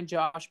had signed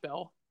Josh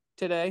Bell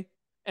today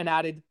and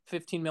added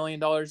 $15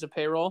 million of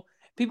payroll,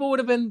 people would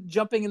have been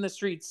jumping in the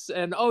streets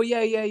and, oh,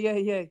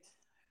 yeah.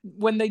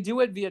 When they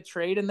do it via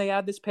trade and they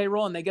add this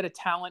payroll and they get a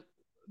talent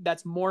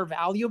that's more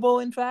valuable,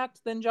 in fact,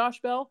 than Josh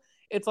Bell,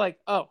 it's like,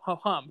 oh,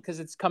 ho-hum, because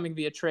it's coming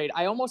via trade.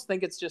 I almost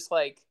think it's just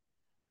like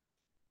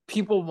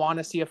people want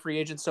to see a free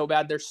agent so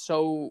bad. They're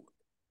so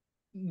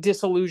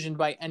disillusioned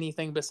by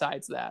anything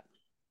besides that.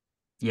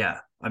 Yeah.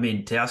 I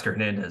mean, Teoscar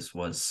Hernandez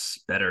was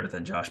better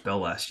than Josh Bell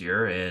last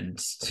year. And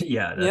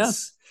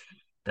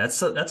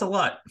that's a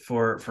lot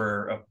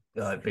for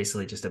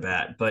basically just a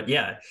bat. But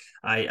yeah,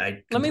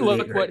 I let me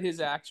look what his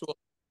actual.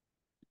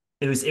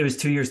 It was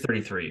 2 years,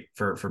 33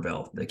 for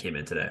Bell that came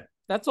in today.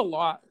 That's a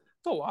lot.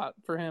 It's a lot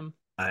for him.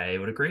 I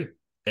would agree.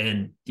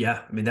 And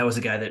yeah, I mean, that was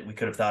a guy that we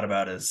could have thought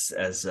about as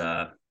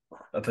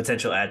a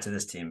potential add to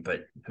this team,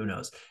 but who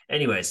knows?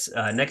 Anyways,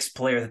 next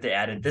player that they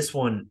added, this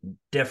one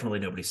definitely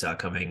nobody saw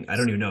coming. I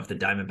don't even know if the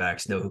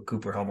Diamondbacks know who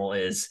Cooper Hummel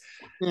is,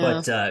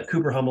 but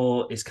Cooper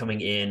Hummel is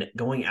coming in.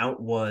 Going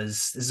out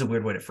this is a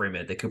weird way to frame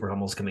it, that Cooper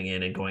Hummel's coming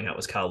in and going out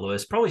was Kyle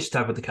Lewis. Probably should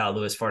talk about the Kyle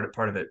Lewis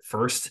part of it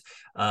first.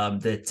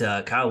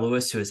 Kyle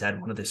Lewis, who has had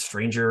one of the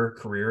stranger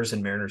careers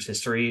in Mariners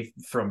history,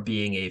 from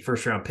being a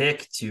first round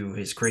pick to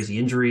his crazy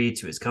injury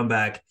to his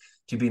comeback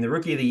to being the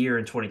rookie of the year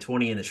in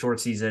 2020 in the short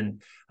season,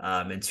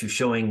 and to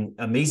showing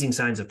amazing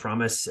signs of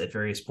promise at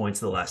various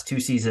points of the last two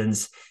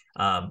seasons,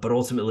 but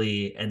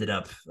ultimately ended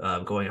up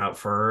going out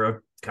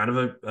for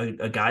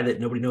a guy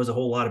that nobody knows a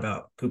whole lot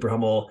about. Cooper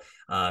Hummel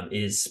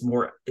is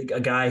more a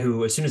guy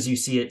who, as soon as you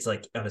see it, it's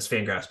like on his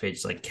Fangraphs page,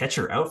 it's like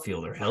catcher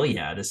outfielder. Hell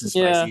yeah, this is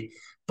spicy. Yeah.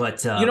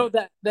 But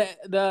that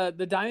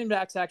the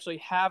Diamondbacks actually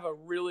have a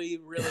really,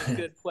 really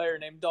good player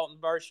named Dalton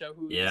Varsho,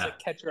 who is a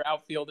catcher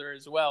outfielder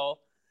as well.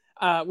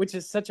 Which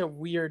is such a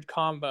weird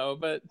combo,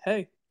 but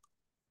hey,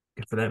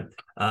 good for them.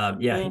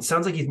 It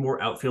sounds like he's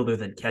more outfielder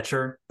than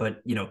catcher,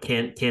 but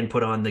can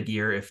put on the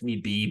gear if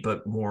need be,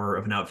 but more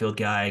of an outfield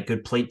guy.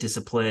 Good plate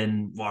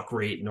discipline, walk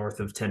rate north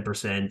of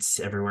 10%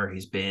 everywhere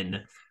he's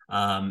been.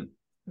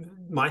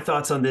 My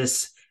thoughts on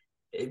this.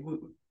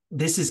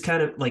 This is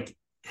kind of like,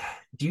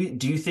 do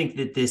you think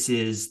that this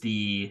is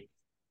the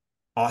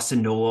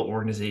Austin Nola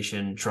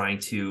organization trying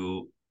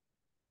to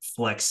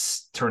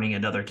flex, turning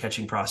another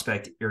catching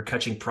prospect or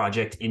catching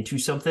project into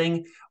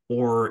something,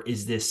 or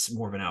is this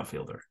more of an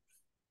outfielder?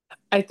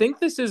 I think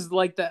this is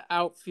like the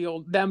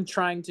outfield, them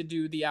trying to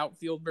do the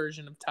outfield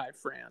version of Ty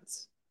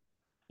France,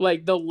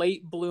 like the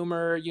late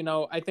bloomer.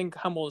 I think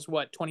Hummel is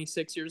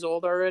 26 years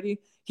old already.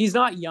 He's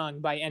not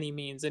young by any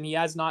means, and he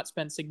has not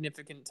spent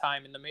significant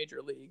time in the major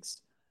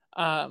leagues.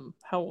 How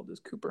old is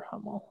Cooper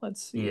Hummel?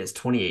 Let's see. He is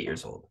 28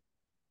 years old.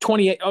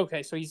 28.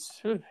 Okay, so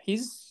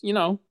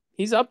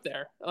he's up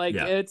there. Like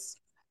Yeah.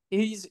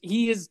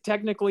 he is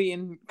technically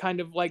in kind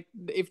of like,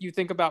 if you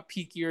think about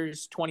peak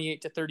years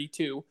 28 to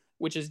 32,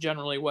 which is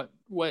generally what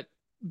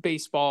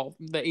baseball,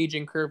 the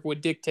aging curve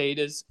would dictate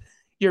is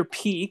your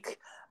peak.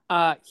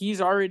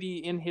 He's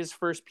already in his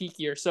first peak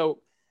year. So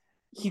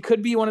he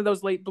could be one of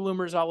those late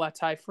bloomers a la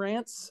Ty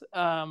France,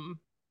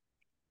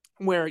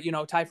 where,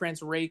 Ty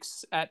France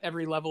rakes at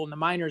every level in the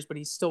minors, but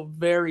he's still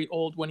very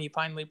old when he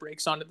finally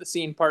breaks onto the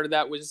scene. Part of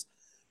that was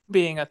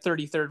being a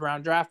 33rd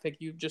round draft pick.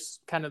 You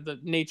just kind of, the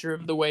nature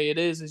of the way it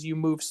is you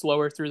move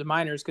slower through the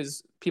minors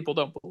because people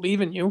don't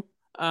believe in you.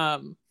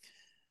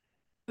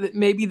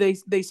 Maybe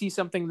they see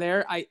something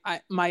there.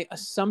 My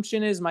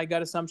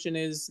gut assumption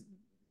is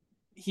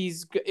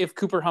if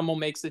Cooper Hummel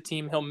makes the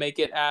team, he'll make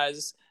it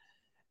as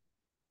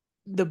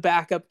the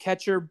backup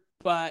catcher,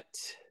 but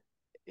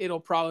it'll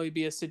probably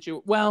be a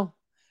situation. Well,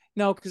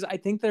 no, because I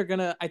think they're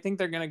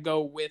gonna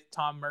go with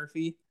Tom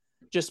Murphy,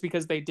 just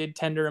because they did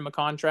tender him a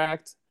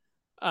contract.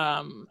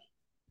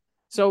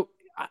 So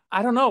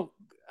I don't know.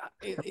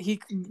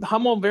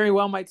 Hummel very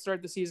well might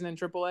start the season in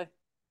AAA.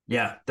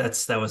 Yeah,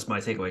 that was my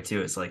takeaway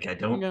too. It's like I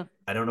don't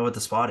know what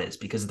the spot is,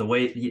 because of the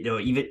way,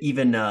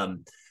 even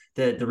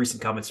the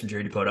recent comments from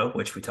Jerry Dipoto,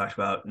 which we talked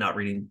about, not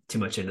reading too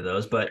much into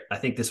those, but I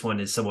think this one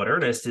is somewhat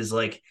earnest, is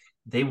like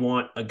they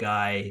want a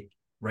guy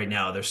right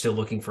now. They're still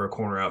looking for a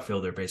corner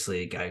outfielder,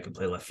 basically a guy who can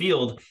play left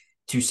field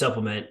to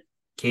supplement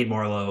Cade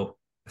Marlowe.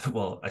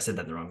 Well, I said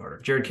that in the wrong order.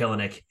 Jared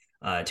Kelenic,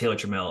 Taylor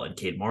Trammell, and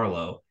Cade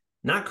Marlowe,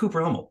 not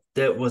Cooper Hummel.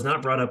 That was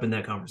not brought up in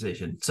that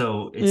conversation.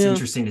 So it's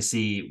interesting to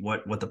see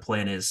what the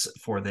plan is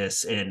for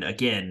this. And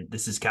again,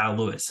 this is Kyle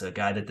Lewis, a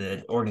guy that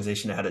the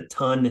organization had a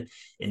ton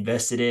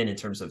invested in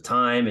terms of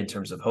time, in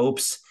terms of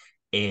hopes.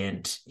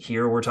 And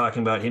here we're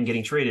talking about him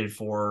getting traded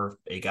for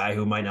a guy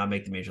who might not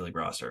make the major league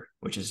roster,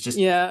 which is just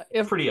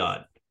pretty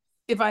odd.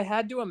 If I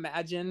had to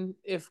imagine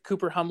if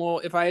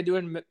I had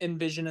to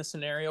envision a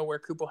scenario where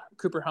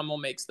Cooper Hummel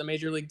makes the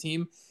major league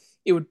team,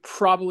 it would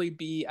probably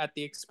be at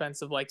the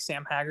expense of like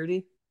Sam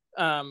Haggerty,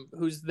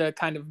 who's the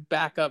kind of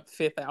backup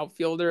fifth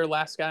outfielder,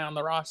 last guy on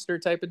the roster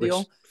type of deal.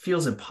 Which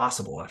feels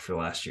impossible after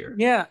last year.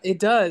 Yeah, it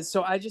does.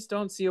 So I just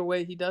don't see a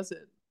way he does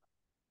it.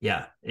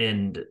 Yeah,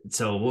 and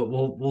so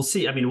we'll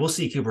see. I mean, we'll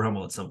see Cooper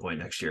Hummel at some point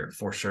next year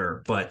for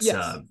sure. But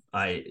yes.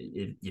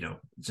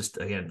 Just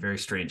again, very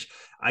strange.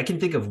 I can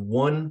think of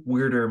one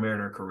weirder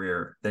Mariner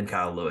career than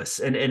Kyle Lewis,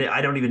 and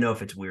I don't even know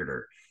if it's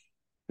weirder.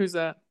 Who's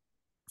that?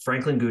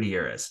 Franklin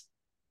Gutierrez.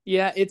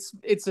 Yeah, it's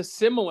a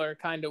similar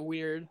kind of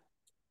weird.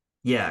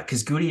 Yeah,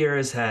 because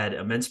Gutierrez had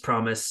immense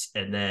promise,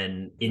 and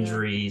then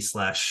injury /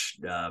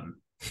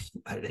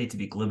 I hate to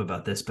be glib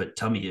about this, but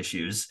tummy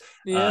issues.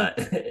 Yeah.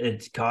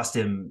 It cost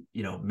him,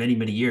 many,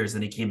 many years.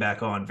 Then he came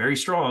back on very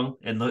strong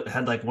and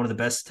had like one of the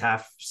best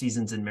half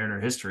seasons in Mariner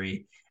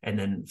history, and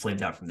then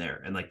flamed out from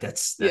there. And like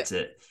that's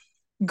it.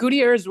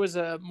 Gutierrez was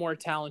a more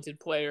talented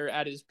player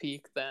at his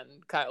peak than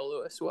Kyle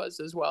Lewis was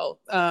as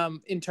well,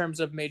 in terms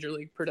of major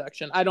league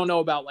production. I don't know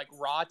about like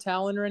raw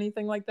talent or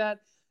anything like that,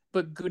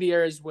 but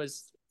Gutierrez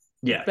was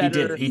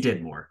better. He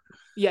did more.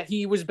 Yeah,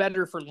 he was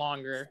better for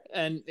longer.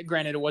 And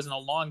granted, it wasn't a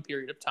long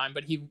period of time,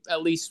 but he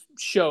at least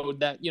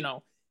showed that,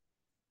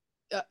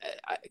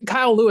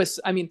 Kyle Lewis,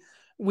 I mean,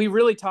 we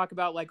really talk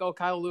about like, oh,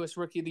 Kyle Lewis,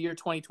 Rookie of the Year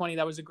 2020,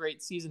 that was a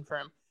great season for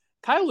him.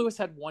 Kyle Lewis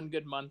had one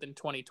good month in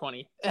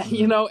 2020,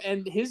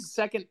 and his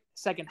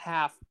second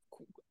half,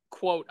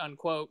 quote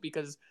unquote,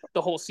 because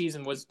the whole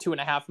season was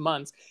 2.5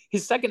 months.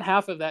 His second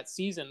half of that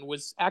season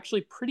was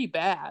actually pretty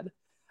bad.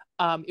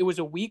 It was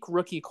a weak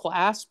rookie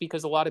class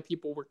because a lot of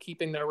people were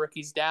keeping their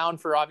rookies down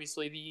for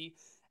obviously the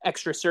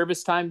extra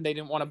service time. They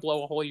didn't want to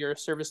blow a whole year of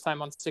service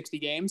time on 60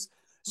 games.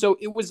 So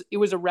it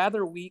was a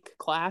rather weak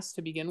class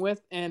to begin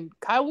with. And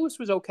Kyle Lewis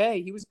was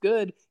okay. He was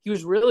good. He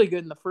was really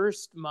good in the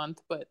first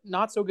month, but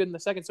not so good in the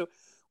second. So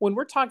when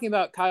we're talking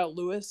about Kyle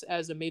Lewis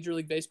as a Major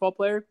League Baseball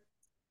player,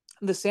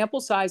 the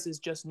sample size is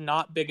just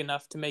not big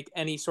enough to make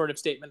any sort of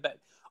statement that,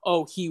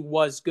 oh, he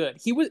was good.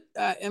 He was,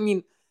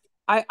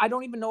 I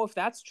don't even know if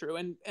that's true.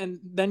 And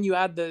then you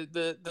add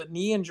the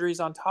knee injuries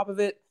on top of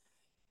it.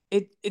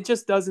 It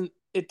just doesn't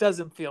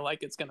feel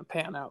like it's going to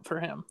pan out for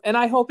him. And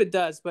I hope it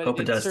does, but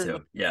it does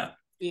too. Yeah.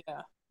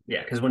 Yeah.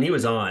 Yeah. Cause when he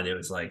was on, it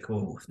was like,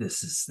 oh,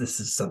 this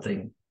is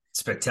something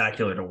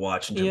spectacular to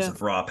watch in terms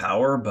of raw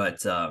power, but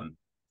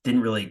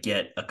didn't really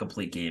get a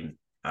complete game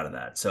out of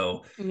that.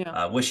 So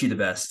wish you the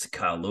best,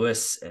 Kyle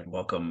Lewis, and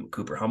welcome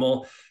Cooper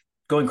Hummel.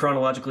 Going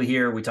chronologically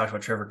here, we talked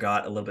about Trevor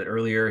Gott a little bit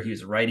earlier. He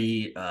was a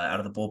righty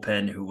out of the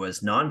bullpen who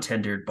was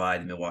non-tendered by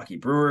the Milwaukee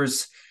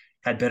Brewers,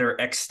 had better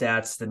X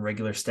stats than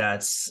regular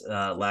stats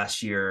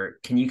last year.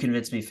 Can you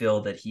convince me,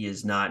 Phil, that he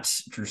is not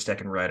Drew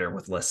Steckenrider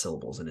with less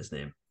syllables in his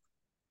name?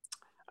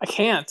 I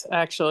can't,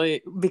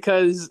 actually,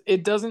 because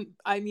it doesn't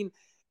 – I mean,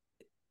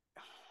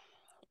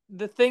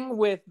 the thing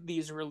with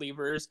these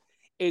relievers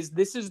is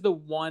this is the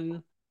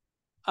one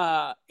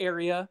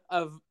area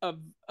of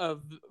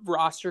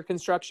roster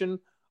construction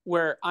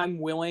where I'm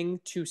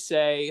willing to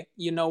say,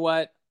 you know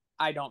what,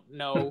 I don't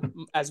know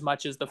as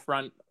much as the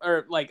front,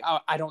 or like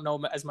I don't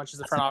know as much as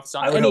the front office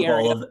on I would any hope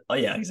area. all of oh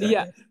yeah, exactly.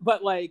 Yeah,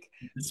 but like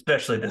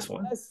Especially this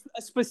one.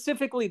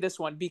 specifically this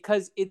one,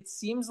 because it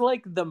seems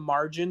like the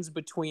margins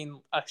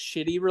between a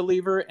shitty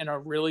reliever and a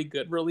really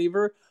good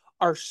reliever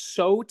are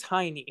so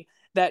tiny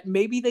that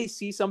maybe they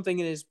see something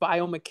in his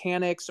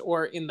biomechanics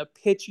or in the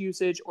pitch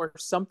usage or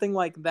something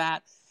like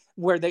that,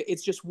 where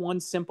it's just one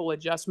simple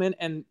adjustment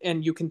and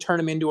you can turn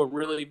him into a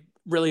really,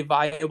 really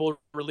viable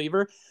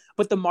reliever.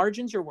 But the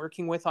margins you're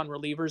working with on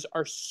relievers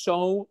are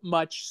so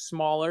much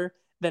smaller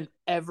than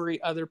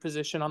every other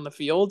position on the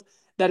field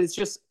that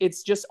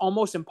it's just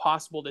almost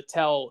impossible to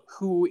tell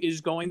who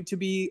is going to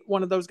be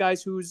one of those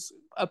guys who's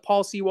a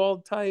Paul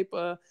Sewald type,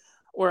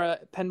 or a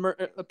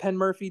Penn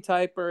Murphy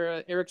type, or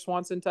a Eric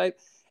Swanson type,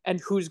 and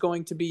who's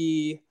going to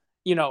be,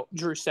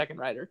 Drew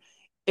Steckenrider.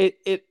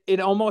 It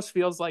almost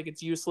feels like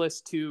it's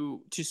useless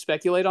to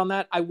speculate on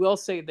that. I will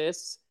say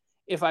this: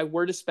 if I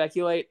were to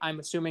speculate, I'm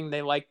assuming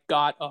they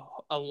got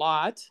a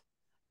lot.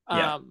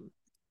 Yeah.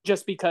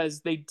 Just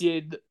because they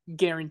did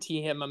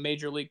guarantee him a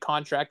major league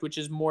contract, which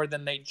is more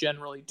than they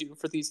generally do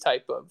for these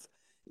type of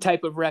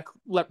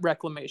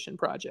reclamation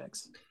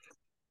projects.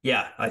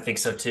 Yeah, I think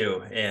so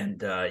too.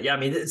 And I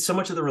mean, so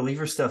much of the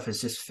reliever stuff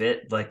is just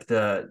fit. Like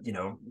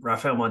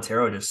Rafael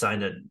Montero just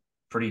signed a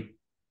pretty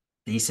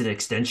decent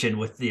extension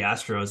with the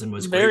Astros and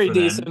was very great for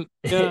decent.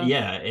 them.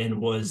 Yeah. And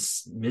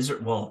was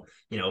miserable.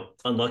 Well,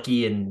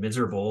 unlucky and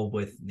miserable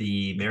with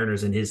the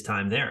Mariners in his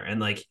time there. And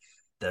like,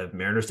 the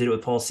Mariners did it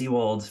with Paul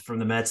Sewald from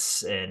the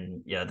Mets,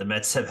 and the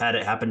Mets have had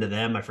it happen to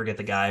them. I forget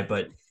the guy,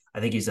 but I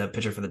think he's a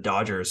pitcher for the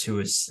Dodgers who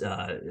was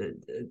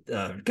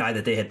a guy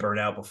that they had burned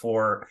out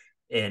before.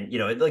 And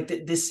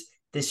this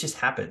just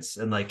happens,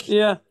 and I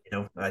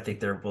think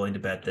they're willing to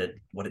bet that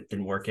it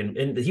didn't work,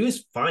 and he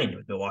was fine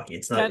with Milwaukee.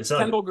 It's not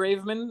Kendall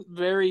Graveman,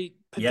 very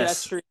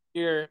pedestrian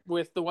year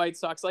with the White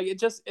Sox. Like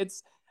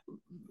it's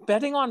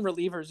betting on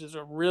relievers is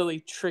a really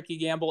tricky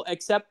gamble,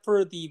 except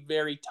for the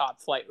very top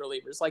flight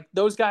relievers. Like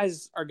those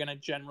guys are going to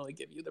generally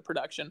give you the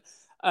production.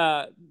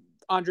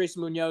 Andres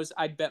Munoz,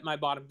 I'd bet my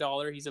bottom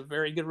dollar he's a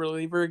very good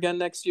reliever again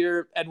next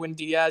year. Edwin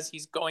Diaz,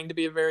 he's going to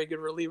be a very good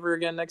reliever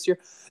again next year.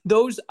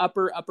 Those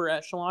upper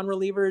echelon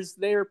relievers,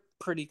 they're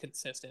pretty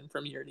consistent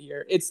from year to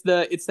year. It's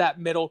that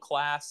middle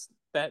class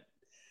that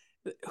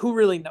who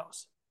really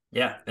knows.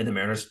 Yeah, and the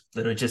Mariners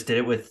literally just did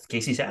it with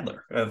Casey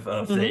Sadler.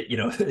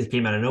 It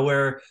came out of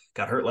nowhere,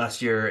 got hurt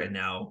last year, and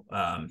now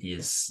he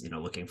is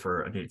looking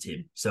for a new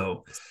team.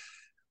 So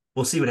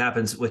we'll see what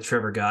happens with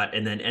Trevor Gott,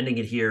 and then ending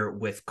it here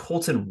with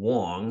Colton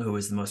Wong, who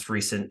was the most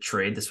recent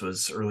trade. This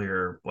was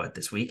earlier,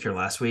 this week or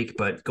last week,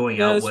 but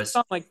going out was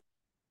like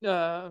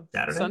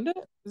Saturday, Sunday.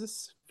 Is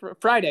this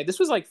Friday? This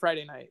was like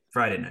Friday night.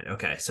 Friday night.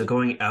 Okay, so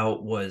going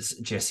out was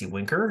Jesse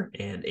Winker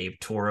and Abe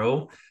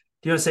Toro.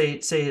 Do you want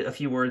to say a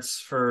few words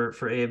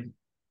for Abe?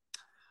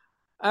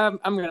 I'm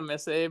gonna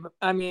miss Abe.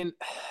 I mean,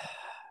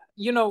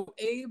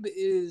 Abe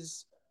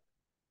was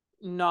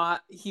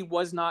not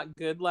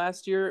good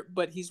last year,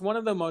 but he's one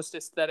of the most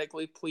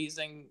aesthetically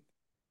pleasing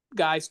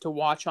guys to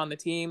watch on the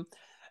team.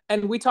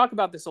 And we talk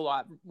about this a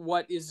lot.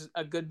 What is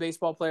a good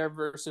baseball player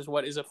versus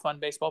what is a fun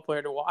baseball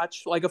player to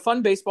watch? Like a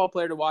fun baseball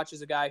player to watch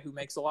is a guy who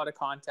makes a lot of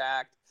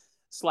contact,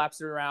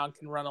 slaps it around,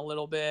 can run a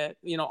little bit,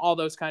 all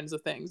those kinds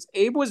of things.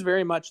 Abe was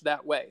very much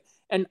that way.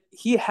 And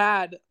he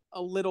had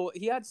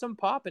some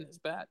pop in his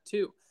bat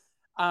too.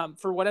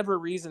 For whatever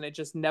reason, it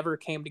just never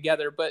came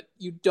together. But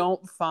you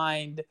don't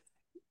find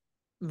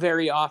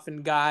very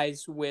often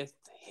guys with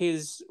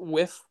his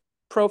whiff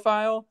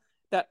profile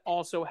that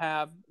also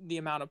have the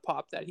amount of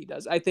pop that he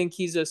does. I think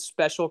he's a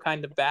special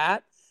kind of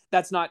bat.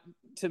 That's not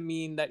to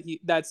mean that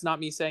that's not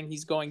me saying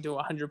he's going to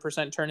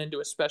 100% turn into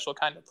a special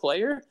kind of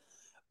player,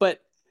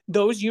 but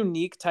those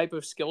unique type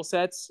of skill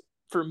sets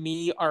for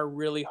me are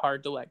really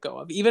hard to let go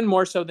of, even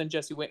more so than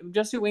Jesse Winker.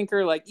 Jesse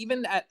Winker, like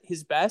even at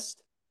his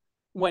best,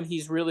 when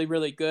he's really,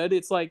 really good,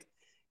 it's like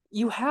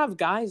you have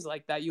guys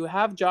like that. You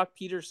have Jock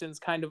Peterson's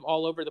kind of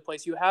all over the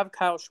place. You have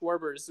Kyle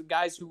Schwarber's,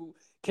 guys who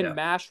can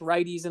mash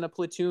righties in a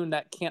platoon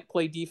that can't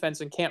play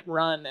defense and can't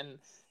run.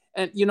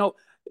 And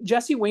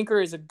Jesse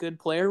Winker is a good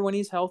player when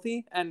he's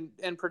healthy and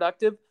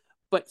productive,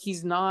 but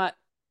he's not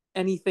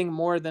anything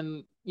more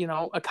than,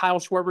 a Kyle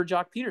Schwarber,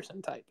 Jock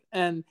Peterson type.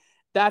 And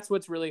that's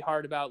what's really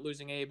hard about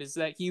losing Abe, is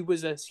that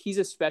he's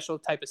a special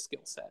type of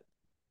skill set.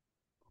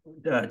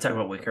 Talk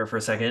about Winker for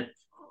a second.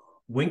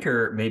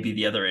 Winker may be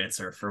the other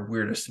answer for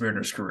weirdest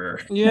Mariners career.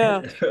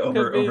 Yeah,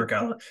 over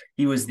Kyle.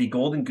 He was the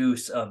golden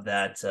goose of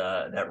that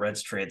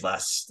Reds trade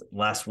last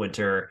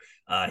winter.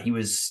 He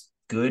was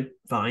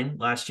fine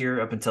last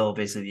year up until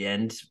basically the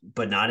end,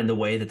 but not in the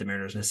way that the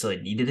Mariners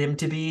necessarily needed him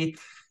to be.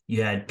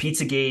 You had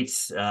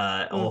Pizzagate,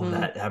 all of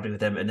that happening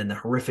with them, and then the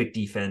horrific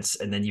defense,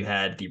 and then you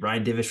had the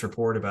Ryan Divish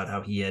report about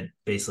how he had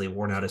basically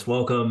worn out his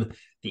welcome.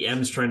 The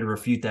M's trying to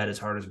refute that as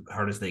hard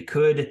as they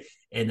could,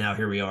 and now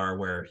here we are,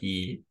 where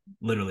he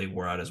literally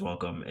wore out his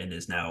welcome and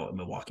is now a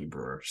Milwaukee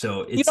Brewer.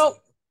 So it's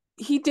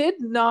he did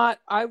not.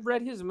 I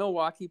read his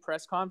Milwaukee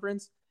press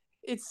conference.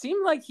 it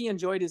seemed like he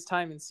enjoyed his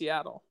time in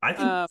Seattle.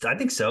 I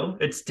think so.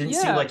 It didn't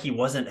seem like he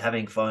wasn't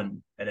having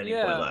fun at any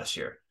point last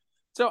year.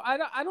 So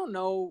I don't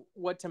know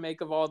what to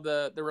make of all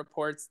the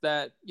reports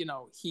that,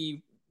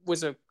 he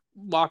was a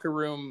locker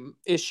room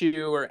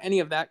issue or any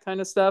of that kind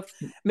of stuff.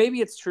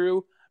 Maybe it's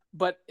true,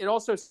 but it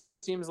also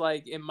seems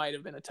like it might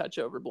have been a touch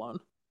overblown.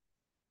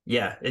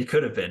 Yeah, it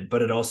could have been,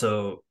 but it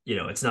also,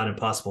 it's not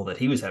impossible that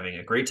he was having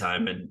a great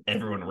time and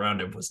everyone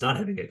around him was not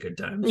having a good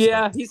time.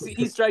 Yeah,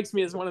 he strikes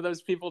me as one of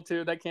those people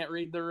too that can't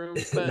read the room.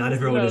 But not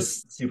everyone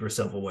is super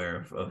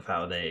self-aware of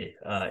how they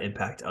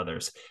impact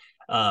others.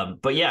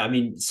 But yeah, I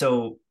mean,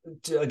 so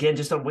again,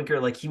 just on Winker,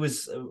 like he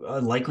was a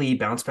likely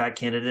bounce back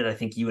candidate. I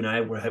think you and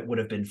I would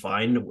have been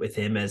fine with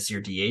him as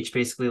your DH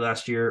basically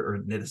last year or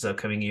this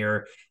upcoming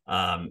year.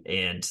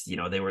 And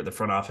the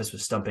front office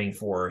was stumping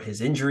for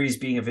his injuries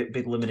being a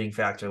big limiting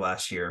factor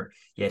last year.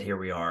 Yet here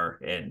we are,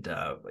 and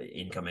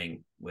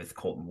incoming with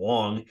Kolten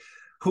Wong,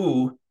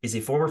 who is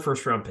a former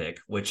first-round pick,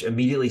 which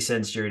immediately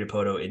sends Jerry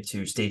Dipoto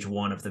into stage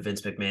one of the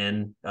Vince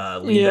McMahon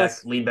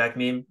lean back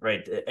meme,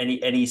 right?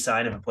 Any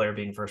sign of a player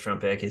being a first-round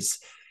pick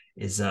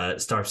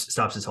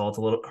stops his heart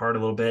a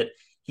little bit.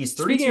 He's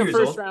 32 years old.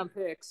 Speaking of first-round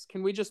picks,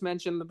 can we just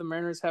mention that the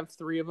Mariners have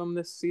 3 of them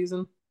this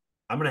season?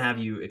 I'm going to have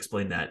you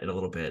explain that in a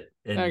little bit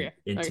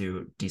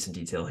into decent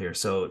detail here.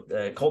 So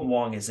Kolten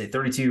Wong is a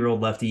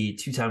 32-year-old lefty,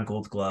 2-time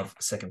Gold Glove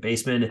second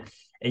baseman.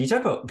 And you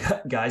talk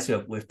about guys who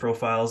have whiff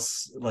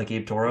profiles like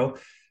Gabe Toro.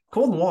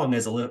 Kolten Wong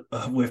has a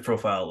whiff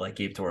profile like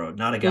Gabe Toro,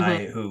 not a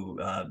guy who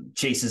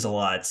chases a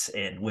lot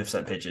and whiffs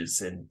on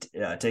pitches and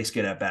takes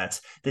good at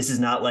bats. This is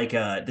not like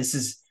this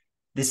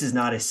is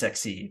not a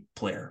sexy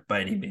player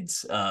by any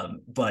means,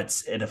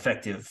 but an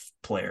effective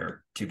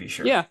player to be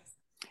sure. Yeah,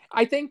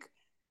 I think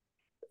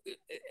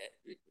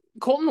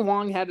Kolten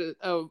Wong had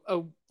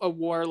a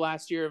WAR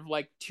last year of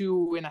like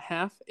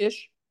 2.5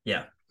 ish.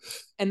 Yeah.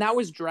 And that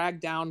was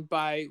dragged down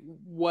by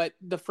what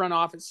the front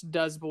office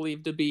does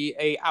believe to be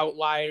a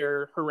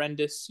outlier,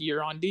 horrendous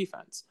year on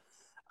defense.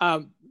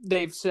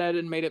 They've said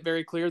and made it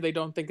very clear they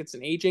don't think it's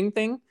an aging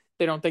thing.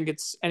 They don't think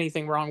it's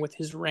anything wrong with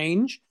his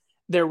range.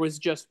 There was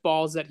just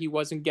balls that he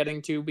wasn't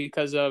getting to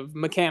because of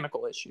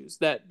mechanical issues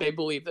that they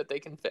believe that they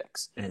can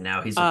fix. And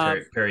now he's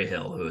Perry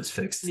Hill, who has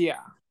fixed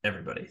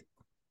everybody.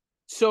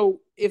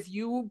 So if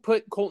you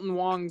put Kolten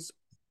Wong's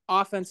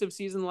offensive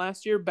season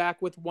last year back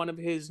with one of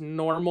his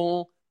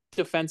normal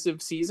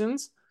defensive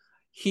seasons,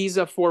 he's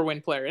a 4-win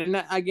player. And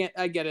I get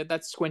it.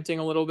 That's squinting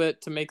a little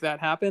bit to make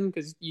that happen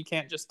because you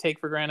can't just take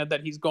for granted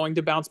that he's going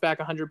to bounce back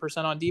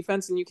 100% on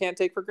defense, and you can't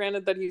take for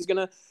granted that he's going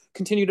to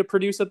continue to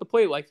produce at the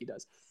plate like he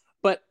does.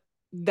 But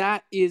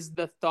that is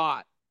the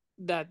thought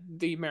that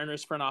the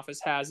Mariners front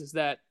office has, is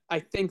that I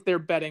think they're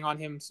betting on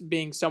him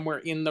being somewhere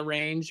in the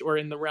range or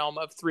in the realm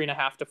of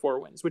 3.5 to 4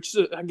 wins, which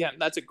is, again,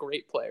 that's a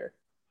great player.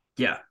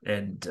 Yeah,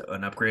 and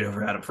an upgrade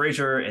over Adam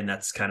Frazier, and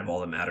that's kind of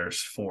all that matters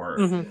for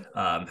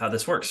how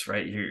this works,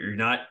 right?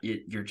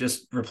 You're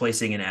just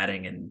replacing and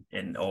adding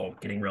and all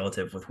getting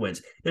relative with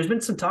wins. There's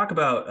been some talk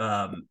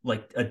about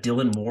like a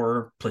Dylan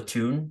Moore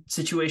platoon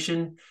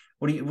situation.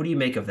 What do you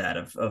make of that?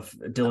 Of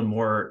Dylan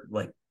Moore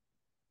like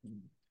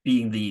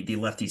being the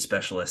lefty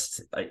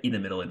specialist in the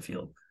middle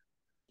infield?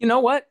 You know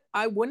what?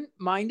 I wouldn't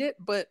mind it,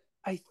 but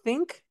I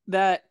think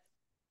that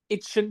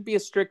it shouldn't be a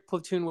strict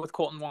platoon with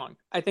Kolten Wong.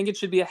 I think it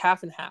should be a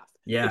half and half.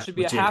 Yeah, it should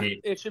be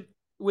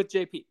with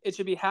JP. It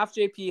should be half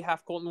JP,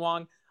 half Kolten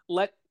Wong.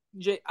 Let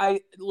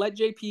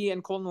JP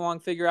and Kolten Wong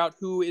figure out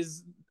who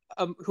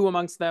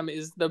amongst them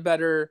is the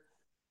better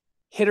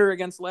hitter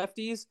against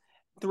lefties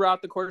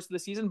throughout the course of the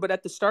season. But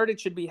at the start, he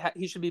should be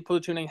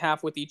platooning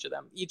half with each of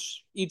them.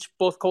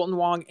 Both Kolten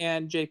Wong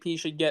and JP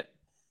should get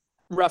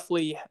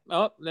roughly.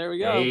 Oh, there we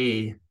go.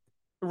 Hey.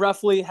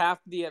 Roughly half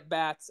the at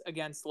bats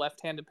against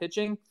left-handed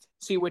pitching.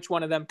 See which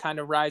one of them kind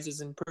of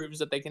rises and proves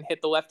that they can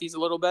hit the lefties a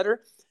little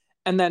better,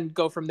 and then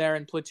go from there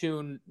and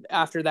platoon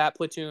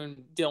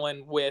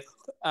Dylan with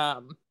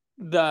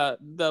the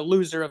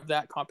loser of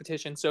that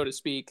competition, so to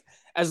speak,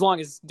 as long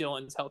as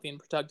Dylan's healthy and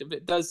productive.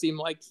 It does seem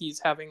like he's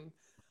having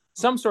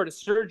some sort of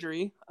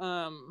surgery.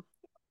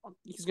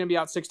 He's going to be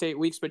out 6 to 8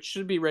 weeks, but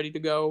should be ready to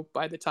go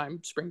by the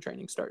time spring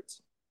training starts.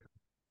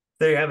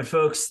 There you have it,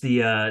 folks.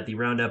 The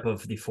roundup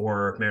of the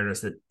four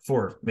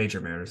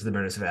major Mariners the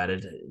Mariners have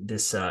added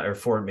this, or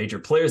 4 major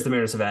players the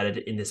Mariners have added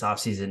in this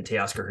offseason: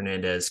 Teoscar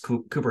Hernandez,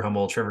 Cooper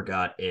Hummel, Trevor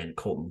Gott, and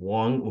Kolten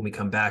Wong. When we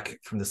come back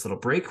from this little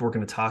break, we're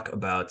going to talk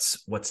about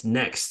what's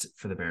next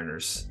for the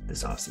Mariners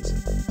this offseason.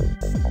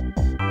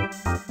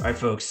 All right,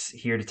 folks,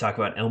 here to talk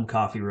about Elm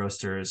Coffee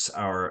Roasters,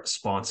 our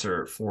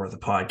sponsor for the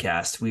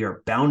podcast. We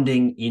are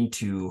bounding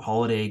into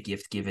holiday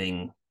gift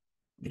giving,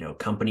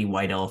 company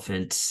white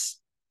elephants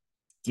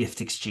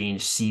gift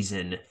exchange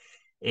season,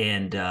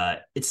 and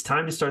it's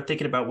time to start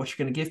thinking about what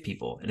you're going to give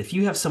people. And if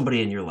you have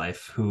somebody in your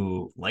life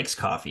who likes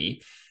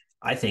coffee,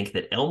 I think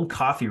that Elm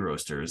Coffee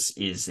Roasters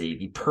is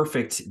the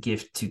perfect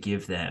gift to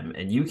give them.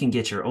 And you can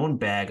get your own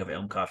bag of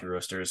Elm Coffee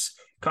Roasters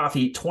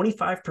coffee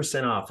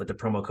 25% off with the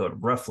promo code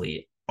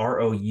roughly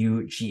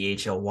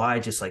ROUGHLY,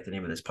 just like the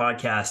name of this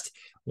podcast,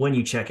 when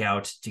you check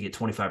out to get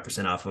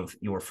 25% off of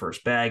your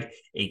first bag.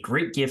 A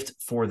great gift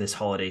for this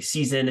holiday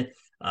season.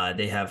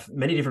 They have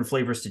many different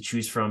flavors to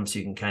choose from, so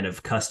you can kind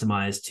of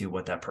customize to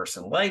what that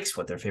person likes,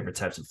 what their favorite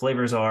types of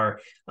flavors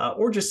are,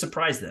 or just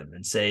surprise them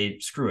and say,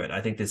 screw it,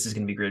 I think this is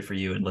going to be great for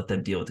you, and let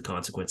them deal with the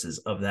consequences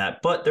of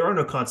that. But there are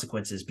no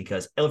consequences,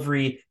 because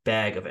every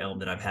bag of Elm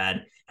that I've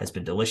had has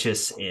been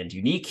delicious and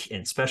unique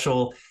and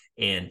special,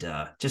 and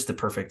just the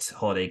perfect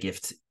holiday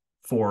gift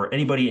for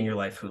anybody in your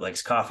life who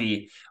likes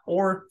coffee,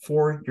 or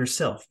for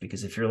yourself.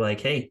 Because if you're like,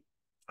 hey,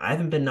 I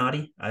haven't been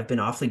naughty, I've been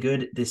awfully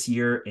good this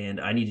year,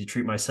 and I need to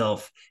treat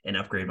myself and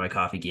upgrade my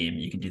coffee game,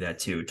 you can do that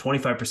too.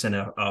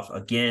 25% off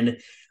again,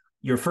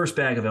 your first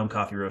bag of Elm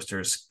Coffee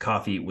Roasters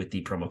coffee with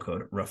the promo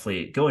code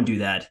Roughly. Go and do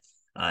that.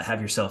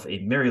 Have yourself a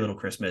merry little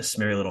Christmas,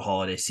 merry little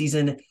holiday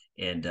season.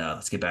 And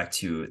let's get back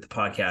to the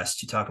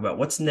podcast to talk about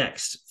what's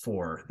next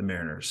for the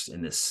Mariners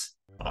in this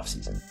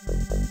offseason.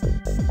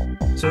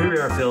 So here we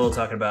are, Phil,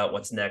 talking about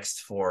what's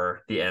next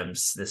for the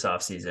M's this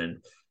offseason.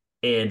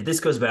 And this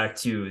goes back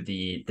to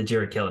the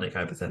Jarred Kelenic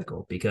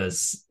hypothetical,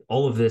 because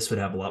all of this would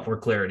have a lot more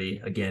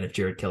clarity, again, if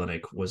Jarred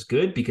Kelenic was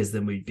good, because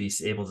then we'd be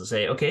able to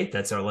say, okay,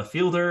 that's our left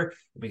fielder.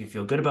 We can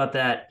feel good about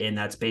that. And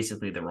that's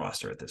basically the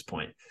roster at this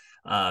point.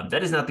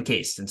 That is not the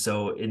case. And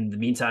so in the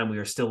meantime, we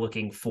are still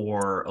looking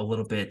for a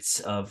little bit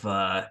of,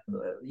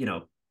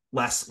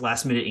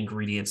 last minute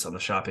ingredients on the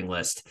shopping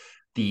list.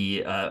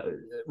 The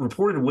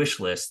reported wish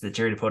list that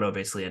Jerry Dipoto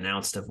basically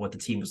announced of what the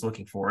team was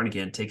looking for, and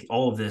again, take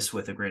all of this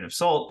with a grain of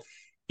salt,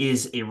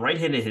 is a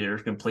right-handed hitter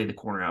who can play the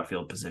corner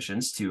outfield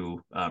positions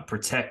to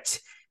protect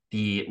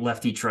the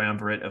lefty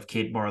triumvirate of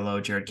Cade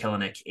Marlowe, Jarred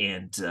Kelenic,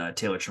 and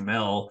Taylor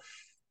Trammell,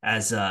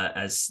 as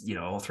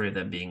all three of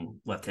them being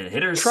left-handed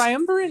hitters.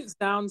 Triumvirate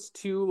sounds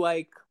too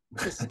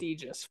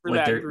prestigious for like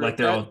that they're group. Like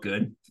they're all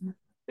good.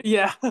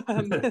 Yeah.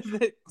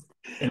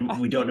 And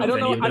we don't know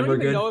if any of them are good. I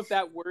don't even know if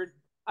that word.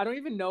 I don't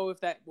even know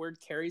if that word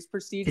carries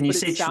prestige. Can you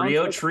say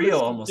trio? Like trio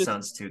almost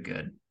sounds too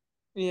good.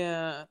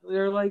 Yeah,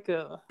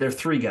 they're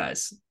three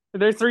guys.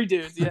 They're three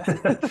dudes. Yeah.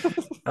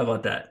 How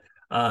about that?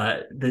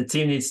 The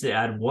team needs to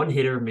add one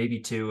hitter,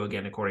 maybe two,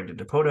 again, according to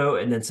Dipoto,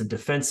 and then some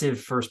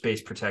defensive first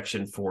base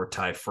protection for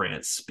Ty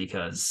France,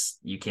 because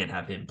you can't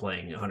have him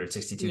playing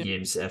 162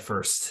 games at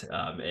first.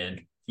 And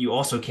you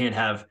also can't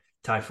have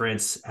Ty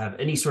France have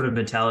any sort of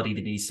mentality that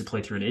he needs to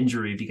play through an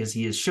injury, because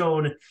he has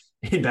shown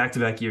in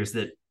back-to-back years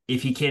that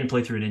if he can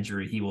play through an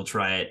injury, he will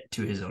try it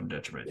to his own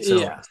detriment. So,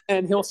 yeah,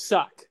 and he'll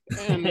suck.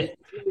 And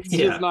it's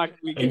just not gonna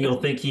be good. And you'll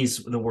think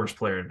he's the worst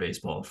player in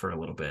baseball for a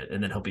little bit,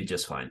 and then he'll be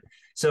just fine.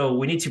 So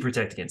we need to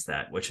protect against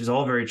that, which is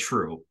all very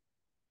true.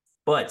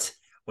 But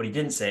what he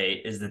didn't say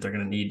is that they're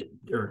going to need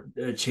or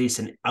chase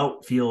an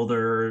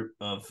outfielder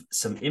of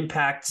some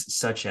impact,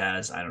 such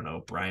as, I don't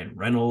know, Brian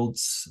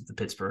Reynolds of the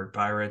Pittsburgh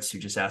Pirates, who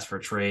just asked for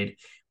a trade,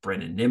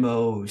 Brandon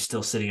Nimmo, who's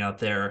still sitting out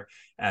there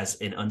as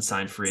an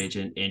unsigned free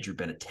agent, Andrew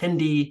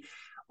Benintendi.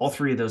 All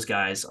three of those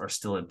guys are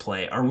still in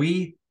play. Are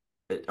we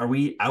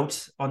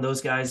out on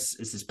those guys?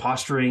 Is this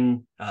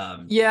posturing?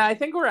 Yeah, I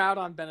think we're out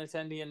on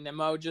Benintendi and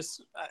Nimmo,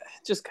 just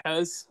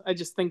because I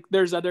just think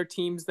there's other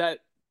teams that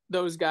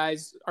those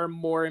guys are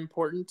more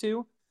important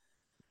to.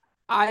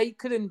 I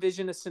could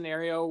envision a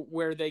scenario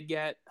where they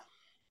get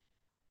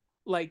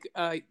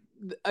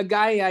a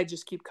guy I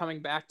just keep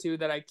coming back to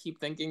that I keep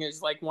thinking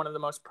is one of the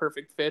most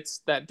perfect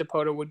fits that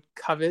Dipoto would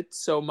covet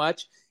so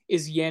much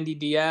is Yandy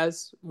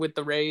Diaz with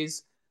the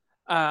Rays.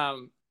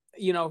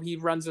 He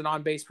runs an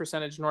on-base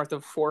percentage north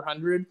of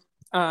 400.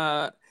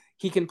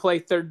 He can play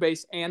third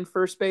base and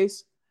first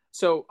base.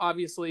 So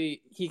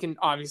obviously he can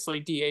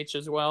DH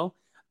as well.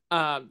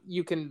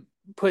 You can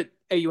put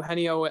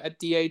Eugenio at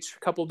DH a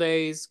couple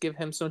days, give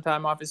him some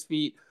time off his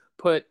feet,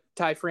 put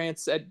Ty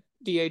France at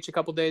DH a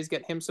couple days,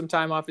 get him some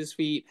time off his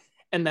feet,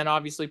 and then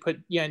obviously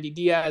put Yandy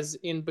Diaz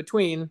in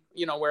between,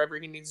 wherever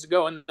he needs to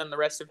go. And then the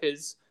rest of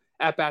his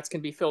at-bats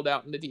can be filled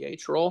out in the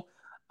DH role.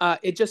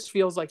 It just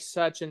feels like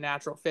such a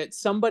natural fit.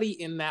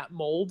 Somebody in that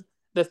mold,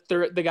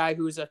 the guy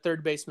who's a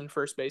third baseman,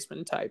 first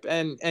baseman type.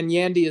 And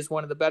Yandy is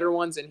one of the better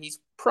ones, and he's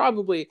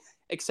probably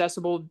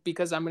accessible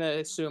because I'm going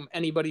to assume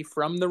anybody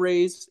from the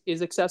Rays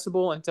is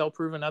accessible until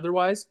proven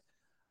otherwise.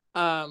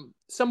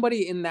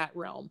 Somebody in that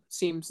realm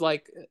seems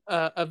like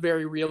a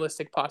very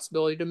realistic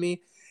possibility to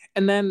me.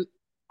 And then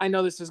I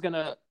know this is going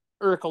to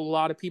irk a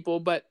lot of people,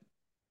 but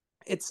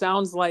it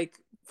sounds like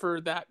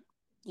for that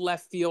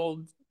left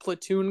field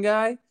platoon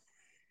guy,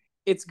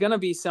 it's going to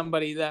be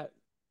somebody that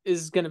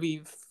is going to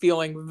be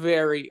feeling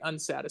very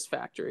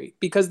unsatisfactory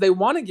because they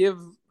want to give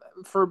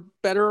for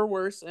better or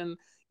worse. And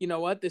you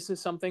know what? This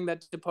is something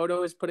that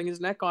Dipoto is putting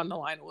his neck on the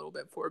line a little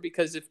bit for,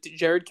 because if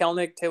Jarred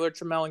Kelenic, Taylor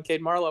Trammell, and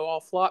Cade Marlowe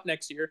all flop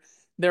next year,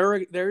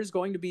 there's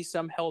going to be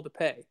some hell to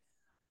pay.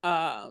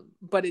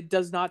 But it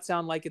does not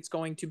sound like it's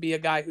going to be a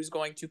guy who's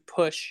going to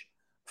push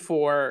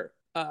for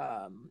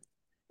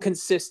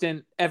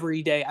consistent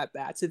everyday at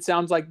bats. It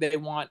sounds like they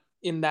want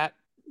in that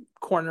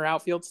corner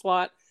outfield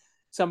slot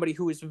somebody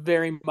who is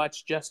very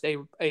much just a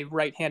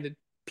right-handed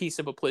piece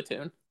of a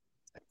platoon.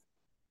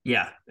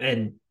 Yeah,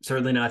 and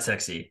certainly not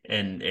sexy.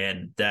 And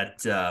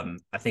that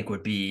I think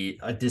would be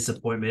a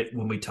disappointment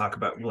when we talk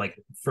about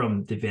like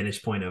from the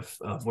vantage point of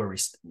where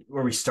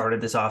we started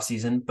this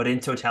offseason. But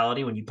in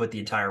totality, when you put the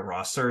entire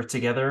roster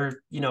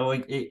together,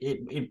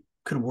 it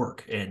could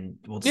work, and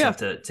we'll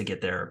just have to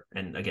get there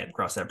and again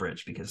cross that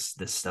bridge because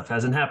this stuff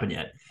hasn't happened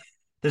yet.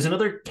 There's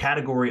another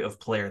category of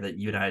player that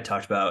you and I had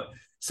talked about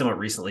somewhat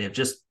recently of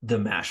just the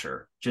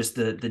masher, just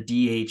the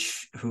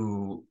DH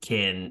who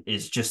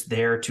is just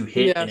there to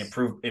hit and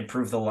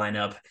improve the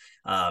lineup.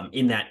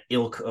 In that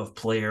ilk of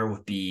player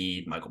would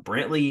be Michael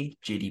Brantley,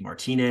 JD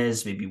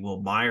Martinez, maybe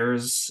Will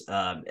Myers,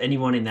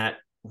 anyone in that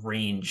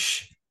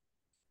range.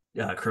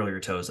 Curl your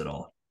toes at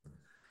all.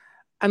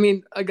 I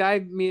mean, a guy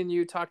me and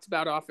you talked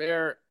about off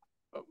air.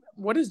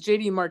 What does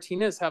JD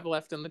Martinez have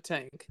left in the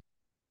tank?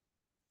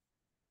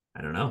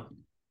 I don't know.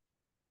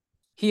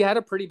 He had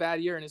a pretty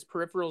bad year and his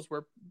peripherals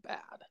were bad.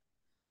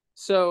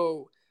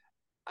 So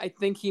I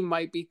think he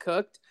might be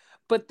cooked.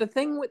 But the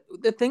thing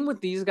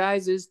with these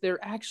guys is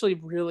they're actually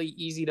really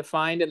easy to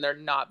find and they're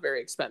not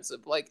very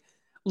expensive. Like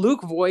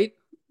Luke Voit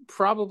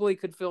probably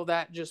could fill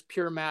that just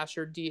pure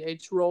masher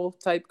DH role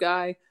type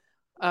guy.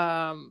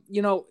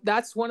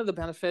 That's one of the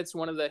benefits,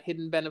 one of the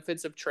hidden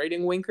benefits of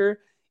trading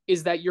Winker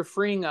is that you're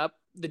freeing up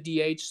the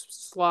DH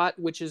slot,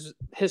 which is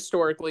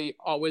historically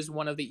always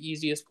one of the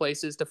easiest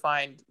places to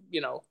find,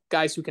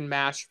 guys who can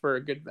mash for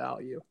a good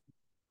value.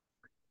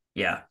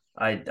 Yeah,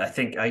 I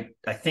think I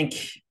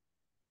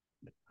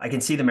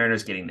can see the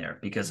Mariners getting there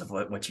because of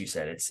what you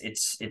said.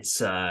 It's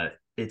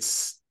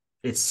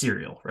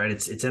cereal, right?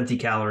 It's empty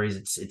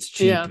calories. It's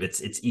cheap. Yeah.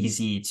 It's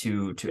easy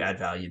to add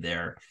value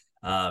there.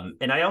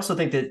 And I also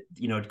think that,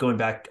 going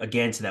back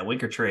again to that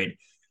Winker trade,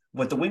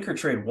 what the Winker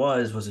trade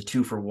was a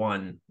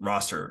 2-for-1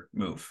 roster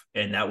move.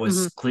 And that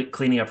was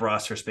cleaning up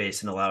roster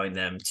space and allowing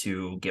them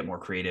to get more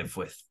creative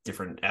with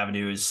different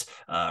avenues.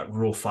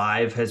 Rule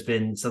 5 has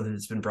been something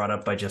that's been brought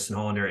up by Justin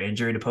Hollander and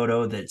Jerry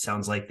Dipoto that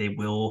sounds like they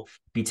will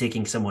be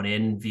taking someone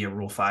in via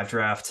Rule 5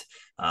 draft.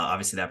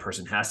 Obviously that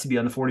person has to be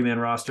on the 40-man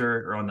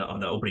roster or on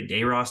the opening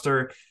day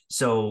roster.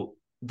 So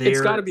it's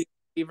got to be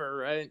Weaver,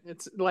 right?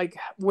 It's like,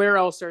 where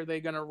else are they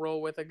going to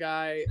roll with a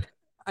guy?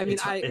 I mean,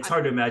 it's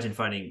hard to imagine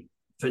finding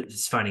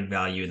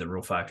value in the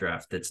Rule 5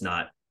 draft that's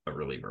not a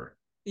reliever.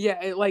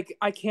 Yeah,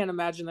 I can't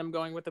imagine them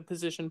going with a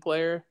position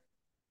player.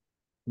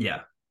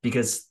 Yeah,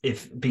 because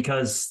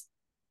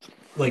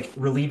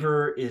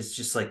reliever is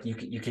just like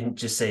you can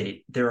just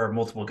say there are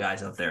multiple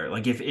guys out there.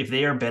 Like if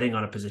they are betting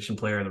on a position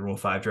player in the Rule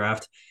 5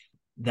 draft,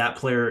 that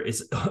player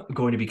is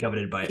going to be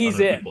coveted by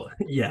other people.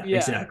 Yeah,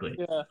 exactly.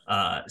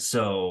 Yeah.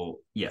 So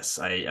yes,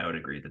 I would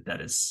agree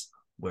that is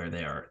where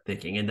they are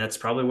thinking, and that's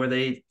probably where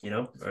they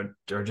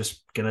are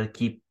just gonna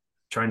keep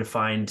trying to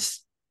find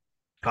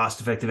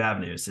cost-effective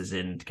avenues is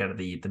in kind of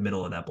the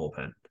middle of that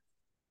bullpen.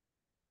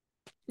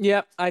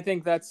 Yeah, I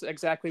think that's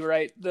exactly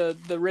right.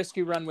 The risk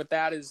you run with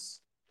that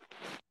is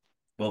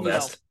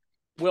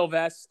Will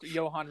Vest,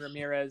 Johan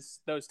Ramirez,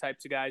 those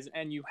types of guys.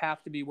 And you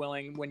have to be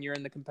willing, when you're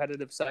in the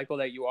competitive cycle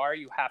that you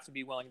have to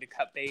be willing to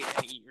cut bait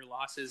and eat your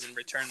losses and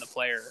return the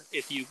player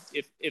if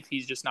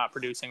he's just not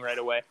producing right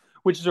away,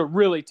 which is a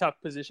really tough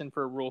position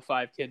for a Rule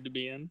 5 kid to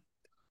be in.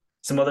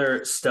 Some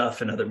other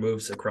stuff and other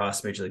moves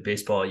across Major League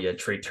Baseball. You had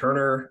Trey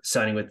Turner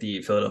signing with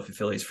the Philadelphia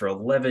Phillies for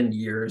 11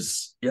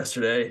 years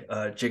yesterday.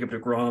 Jacob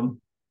deGrom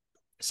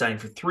signing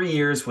for 3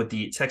 years with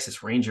the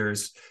Texas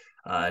Rangers.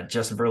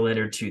 Justin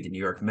Verlander to the New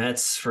York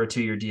Mets for a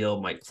 2-year deal.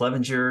 Mike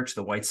Clevenger to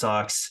the White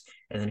Sox.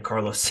 And then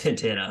Carlos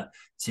Santana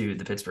to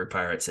the Pittsburgh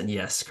Pirates. And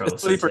yes,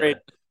 Carlos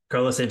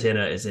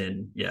Santana is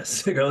in.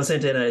 Yes, Carlos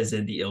Santana is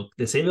in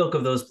the same ilk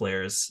of those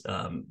players,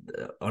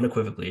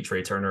 unequivocally.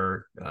 Trey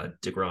Turner,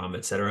 deGrom,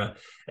 etc.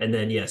 And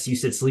then yes, you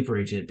said sleeper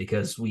agent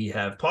because we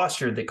have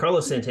postured that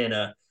Carlos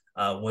Santana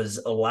was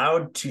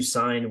allowed to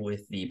sign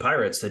with the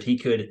Pirates so that he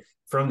could,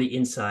 from the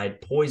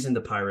inside, poison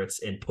the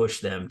Pirates and push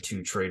them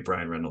to trade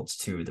Brian Reynolds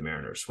to the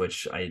Mariners,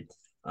 which I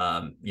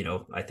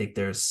think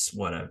there's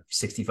a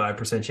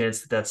 65%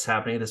 chance that that's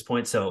happening at this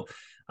point. So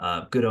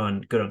good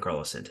on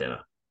Carlos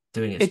Santana.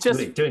 Doing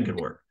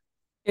good work.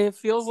 It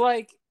feels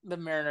like the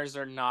Mariners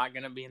are not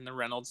going to be in the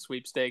Reynolds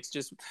sweepstakes.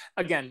 Just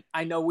again,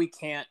 I know we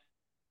can't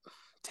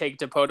take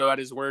Dipoto at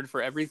his word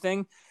for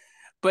everything,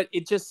 but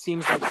it just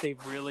seems like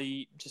they've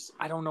really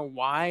I don't know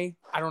why.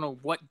 I don't know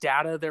what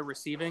data they're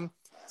receiving.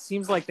 It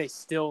seems like they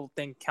still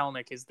think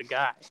Kelenic is the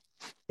guy.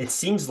 It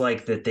seems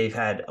like that they've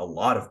had a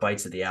lot of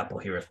bites at the apple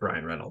here with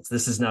Brian Reynolds.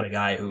 This is not a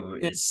guy who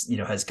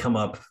has come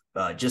up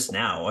just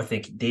now. I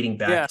think dating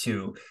back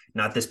to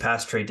not this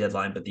past trade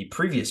deadline, but the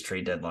previous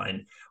trade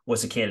deadline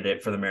was a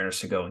candidate for the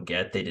Mariners to go and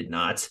get. They did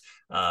not.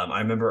 I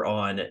remember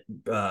on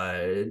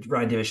Ryan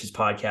Divish's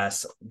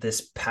podcast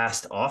this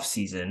past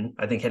offseason,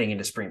 I think heading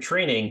into spring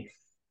training,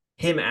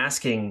 him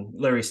asking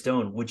Larry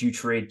Stone, would you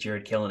trade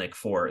Jared Kelenic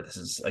for, this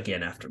is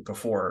again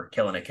before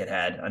Kelenic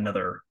had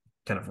another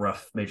kind of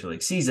rough Major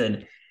League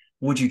season,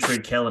 would you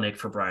trade Kelenic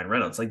for Brian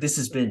Reynolds? Like, this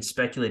has been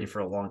speculated for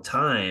a long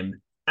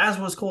time, as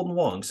was Colton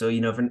Wong. So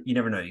you never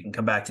know. You can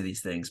come back to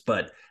these things,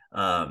 but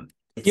what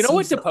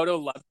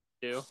Dipoto loves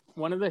do.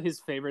 One of his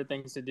favorite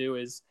things to do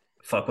is,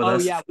 fuck with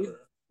us. Yeah,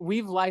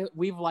 we've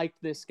liked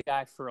this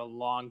guy for a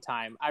long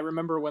time. I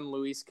remember when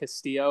Luis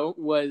Castillo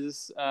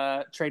was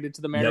traded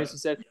to the Mariners. Yep. He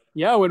said,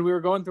 "Yeah, when we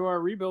were going through our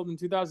rebuild in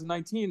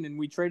 2019, and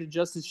we traded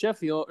Justice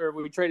Sheffield, or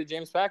we traded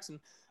James Paxton,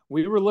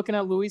 we were looking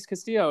at Luis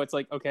Castillo." It's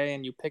like, okay,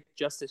 and you picked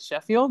Justice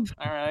Sheffield,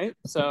 all right,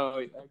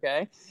 so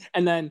okay,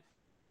 and then.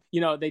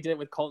 They did it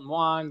with Colton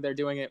Wong. They're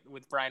doing it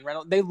with Brian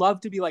Reynolds. They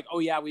love to be like, oh,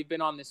 yeah, we've been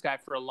on this guy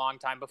for a long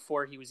time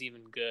before he was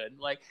even good.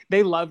 Like,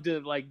 they love to,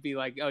 like, be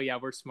like, oh, yeah,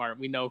 we're smart.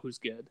 We know who's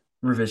good.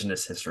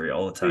 Revisionist history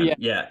all the time.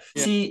 Yeah.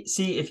 See,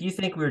 if you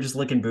think we were just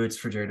licking boots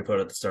for Jerry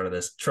Dipoto at the start of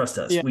this, trust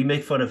us. Yeah. We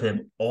make fun of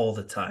him all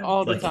the time.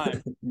 All the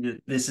time.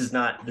 This is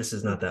not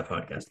that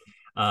podcast.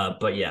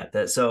 But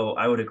yeah, so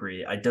I would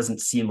agree. It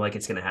doesn't seem like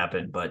it's going to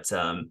happen, but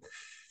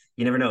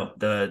you never know.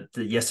 The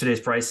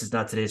yesterday's price is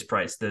not today's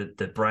price.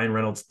 The Brian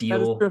Reynolds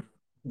deal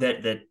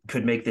that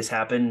could make this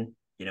happen,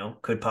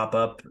 could pop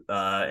up.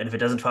 And if it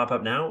doesn't pop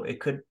up now, it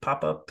could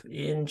pop up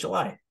in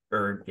July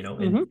or,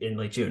 in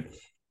late June.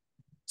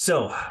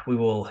 So we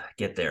will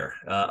get there.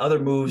 Other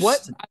moves.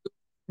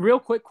 Real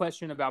quick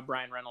question about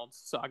Brian Reynolds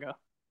saga.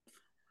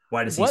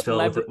 Why does he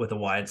spell it with a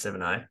Y and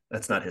 7I?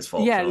 That's not his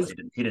fault. Yeah,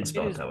 he didn't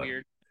spell it that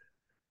weird.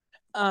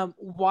 Way.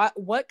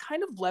 What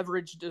kind of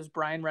leverage does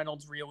Brian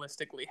Reynolds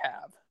realistically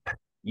have?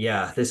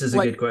 Yeah, this is a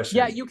good question.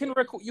 Yeah, you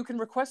can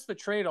request the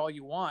trade all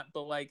you want,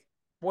 but like,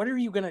 what are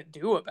you gonna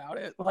do about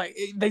it? Like,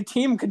 the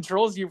team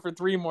controls you for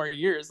 3 more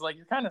years. Like,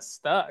 you're kind of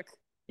stuck.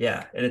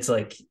 Yeah, and it's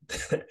like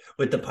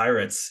with the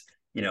Pirates,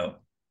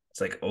 it's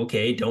like,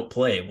 okay, don't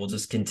play. We'll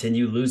just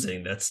continue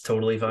losing. That's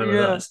totally fine with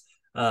us.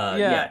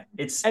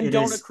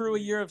 Don't accrue a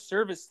year of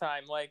service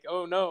time. Like,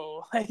 oh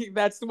no, like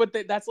that's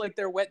like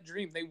their wet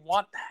dream. They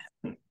want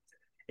that.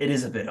 It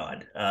is a bit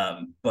odd,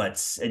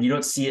 and you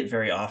don't see it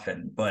very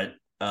often. But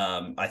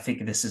I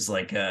think this is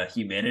like a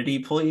humanity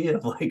plea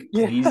of like,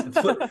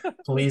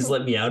 please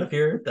let me out of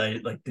here.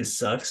 This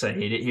sucks. I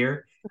hate it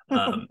here.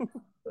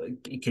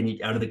 Can you,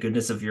 out of the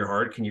goodness of your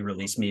heart, can you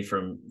release me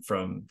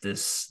from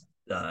this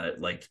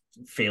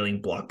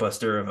failing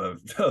blockbuster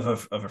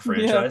of a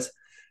franchise?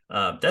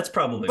 That's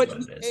probably what it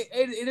is.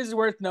 It is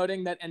worth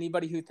noting that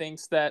anybody who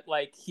thinks that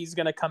like he's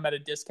going to come at a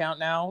discount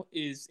now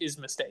is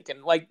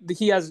mistaken. Like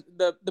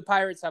the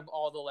Pirates have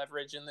all the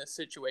leverage in this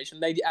situation.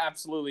 They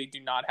absolutely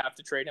do not have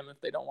to trade him if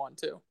they don't want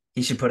to.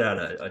 He should put out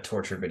a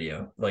torture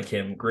video like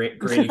him,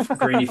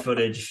 grainy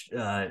footage,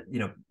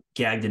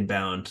 gagged and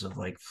bound of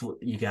like,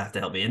 you have to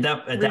help me. And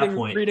at that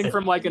point, reading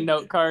from like a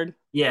note card.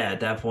 Yeah, at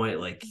that point,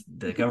 like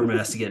the government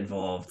has to get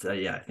involved.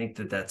 I think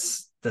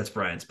that's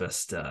Brian's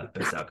best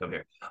outcome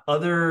here.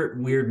 Other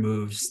weird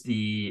moves.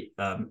 The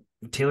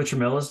Taylor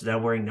Trammell is now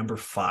wearing number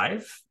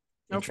 5.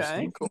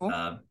 Okay,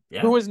 cool.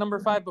 Yeah. Who was number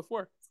 5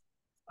 before?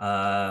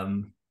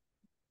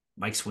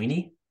 Mike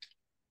Sweeney.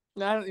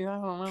 I don't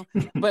know.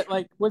 But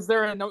like, was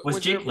there a note? Was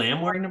Jake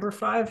Lamb wearing number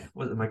 5?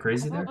 Am I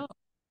crazy there?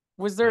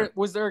 Was there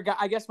a guy?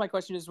 I guess my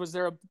question is, was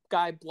there a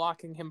guy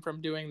blocking him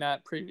from doing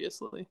that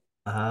previously?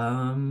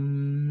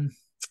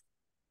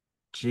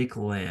 Jake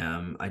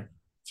Lamb, I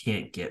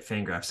can't get.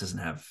 Fangraphs doesn't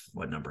have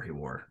what number he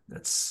wore.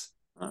 That's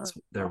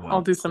their one.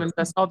 I'll do some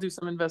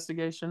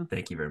investigation.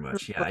 Thank you very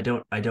much. Yeah, I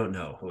don't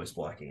know who was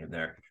blocking him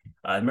there.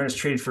 The Mariners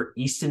traded for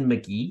Easton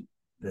McGee.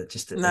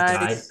 That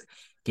nice. Died.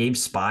 Gabe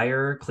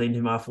Spire claimed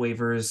him off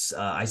waivers.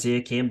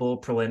 Isaiah Campbell,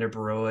 Prolander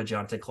Baroa,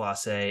 Jonathan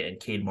Clase, and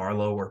Cade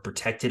Marlowe were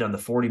protected on the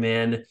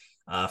 40-man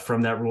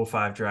from that Rule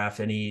 5 draft.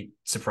 Any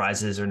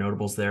surprises or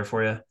notables there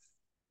for you?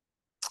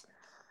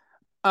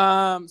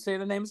 Say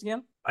the names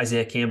again.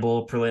 Isaiah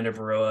Campbell, Prolander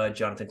Baroa,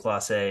 Jonathan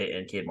Clase,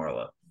 and Cade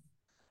Marlowe.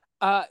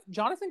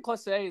 Jonathan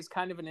Clase is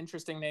kind of an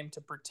interesting name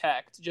to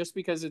protect, just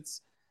because it's,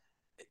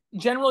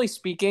 generally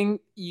speaking,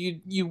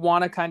 you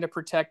want to kind of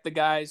protect the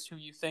guys who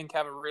you think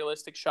have a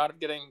realistic shot of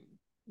getting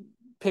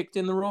picked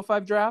in the Rule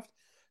 5 draft.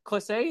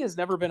 Clase has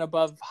never been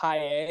above high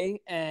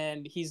A,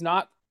 and he's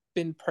not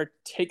been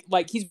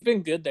he's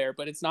been good there,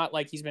 but it's not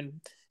like he's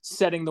been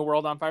setting the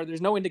world on fire. There's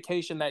no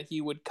indication that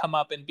he would come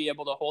up and be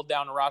able to hold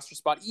down a roster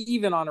spot,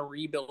 even on a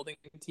rebuilding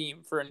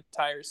team for an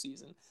entire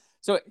season.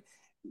 So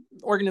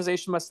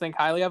organization must think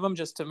highly of him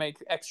just to make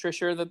extra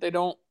sure that they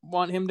don't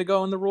want him to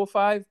go in the Rule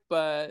 5,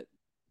 but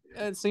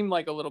it seemed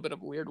like a little bit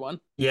of a weird one.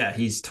 Yeah,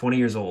 he's 20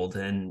 years old,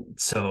 and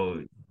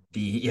so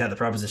the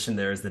proposition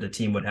there is that a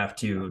team would have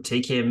to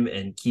take him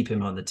and keep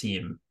him on the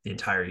team the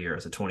entire year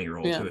as a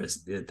 20-year-old. Who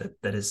is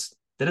that is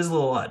a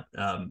little odd,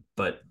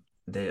 but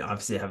they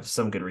obviously have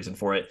some good reason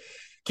for it.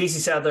 Casey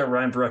Sadler,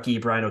 Ryan Barucki,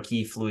 Brian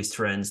O'Keefe, Luis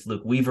Torrens,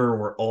 Luke Weaver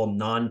were all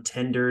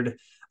non-tendered,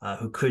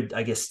 who could,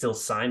 I guess, still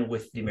sign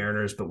with the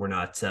Mariners, but were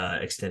not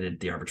extended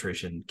the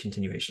arbitration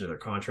continuation of their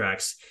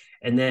contracts.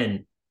 And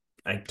then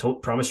I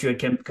promised you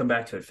I'd come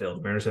back to it, Phil.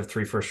 The Mariners have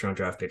 3 first-round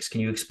draft picks.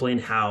 Can you explain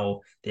how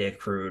they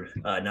accrued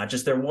not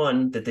just their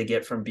one that they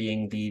get from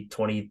being the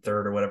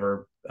 23rd or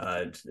whatever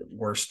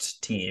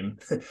worst team,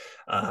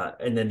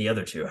 and then the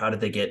other 2? How did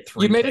they get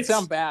 3? You made it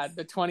sound bad,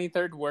 the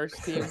 23rd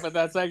worst team, but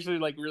that's actually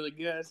like really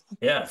good.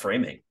 Yeah,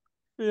 framing.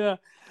 Yeah.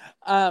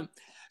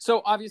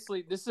 So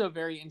obviously this is a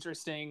very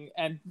interesting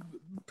and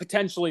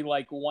potentially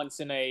like once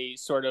in a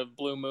sort of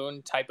blue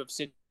moon type of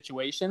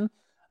situation.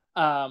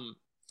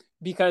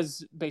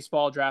 Because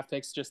baseball draft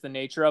picks, just the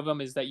nature of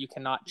them is that you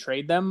cannot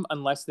trade them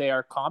unless they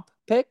are comp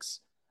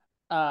picks.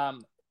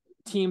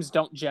 Teams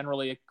don't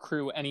generally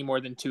accrue any more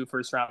than 2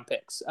 first-round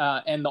picks.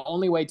 And the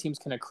only way teams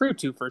can accrue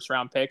 2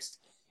 first-round picks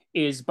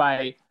is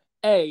by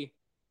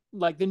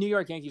like the New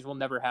York Yankees will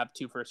never have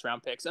 2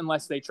 first-round picks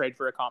unless they trade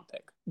for a comp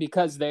pick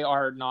because they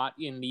are not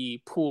in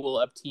the pool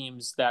of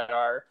teams that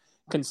are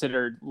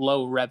considered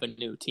low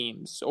revenue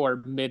teams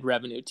or mid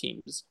revenue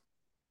teams.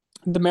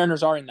 The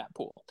Mariners are in that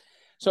pool.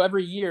 So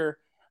every year,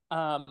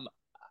 a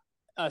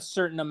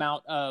certain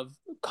amount of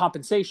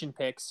compensation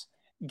picks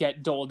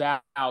get doled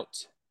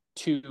out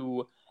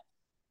to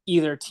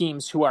either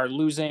teams who are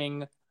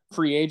losing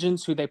free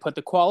agents who they put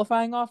the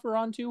qualifying offer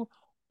onto,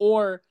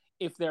 or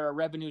if they're a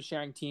revenue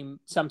sharing team,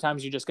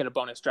 sometimes you just get a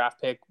bonus draft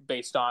pick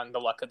based on the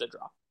luck of the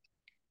draw.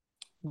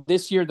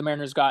 This year, the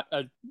Mariners got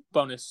a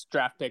bonus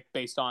draft pick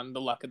based on the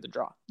luck of the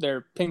draw.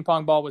 Their ping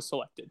pong ball was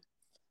selected.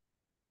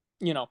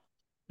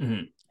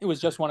 It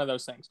was just one of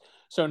those things.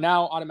 So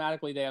now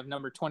automatically they have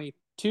number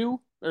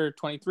 22 or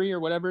 23 or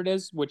whatever it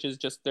is, which is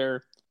just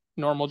their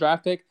normal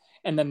draft pick.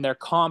 And then their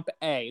comp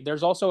A.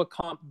 There's also a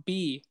comp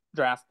B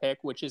draft pick,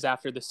 which is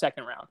after the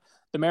second round.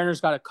 The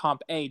Mariners got a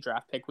comp A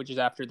draft pick, which is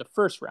after the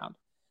first round.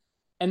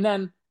 And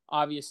then,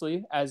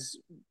 obviously, as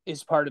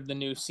is part of the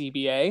new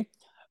CBA,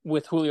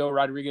 with Julio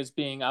Rodriguez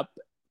being up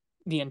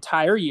the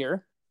entire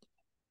year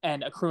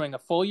and accruing a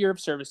full year of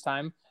service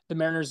time, the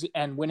Mariners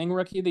and winning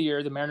Rookie of the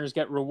Year, the Mariners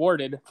get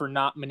rewarded for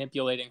not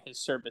manipulating his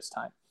service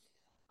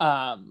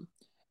time.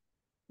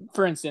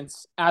 For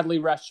instance, Adley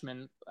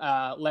Rutschman,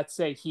 let's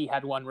say he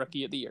had won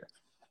Rookie of the Year.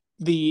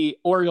 The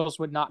Orioles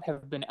would not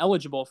have been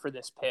eligible for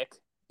this pick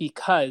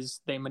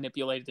because they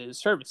manipulated his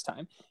service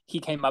time. He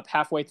came up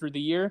halfway through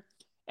the year,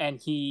 and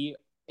he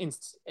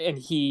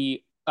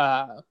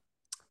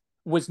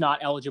was not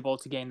eligible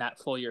to gain that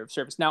full year of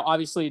service. Now,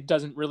 obviously, it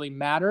doesn't really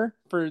matter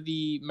for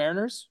the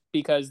Mariners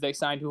because they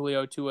signed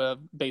Julio to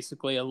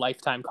basically a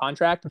lifetime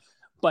contract.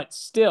 But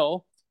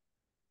still,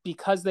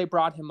 because they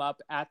brought him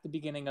up at the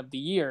beginning of the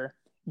year,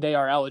 they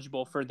are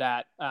eligible for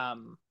that,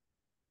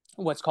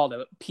 what's called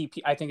a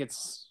PP. I think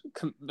it's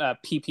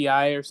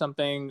PPI or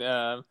something,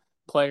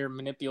 player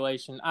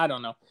manipulation. I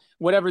don't know.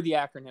 Whatever the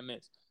acronym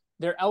is.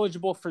 They're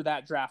eligible for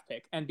that draft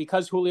pick. And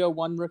because Julio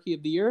won Rookie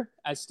of the Year,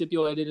 as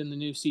stipulated in the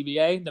new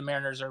CBA, the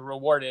Mariners are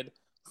rewarded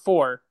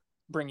for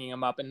bringing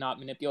him up and not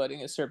manipulating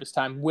his service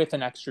time with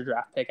an extra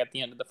draft pick at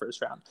the end of the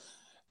first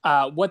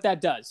round. What that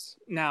does.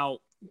 Now,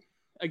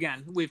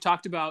 again, we've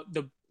talked about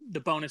the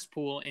bonus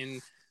pool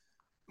in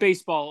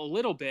baseball a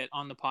little bit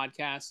on the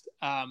podcast.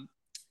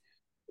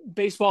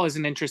 Baseball is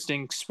an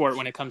interesting sport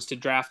when it comes to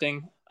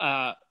drafting.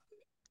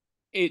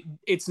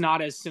 It's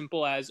not as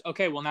simple as,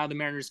 okay, well, now the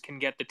Mariners can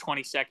get the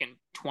 22nd,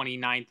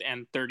 29th,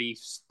 and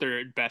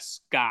 33rd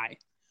best guy.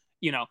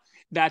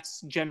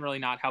 That's generally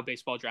not how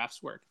baseball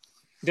drafts work.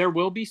 There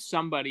will be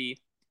somebody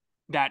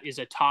that is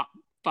a top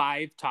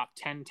 5, top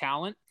 10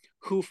 talent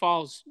who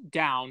falls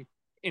down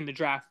in the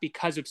draft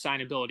because of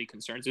signability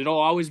concerns. It'll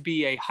always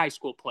be a high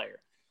school player.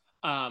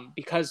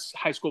 Because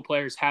high school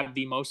players have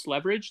the most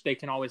leverage, they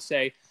can always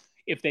say,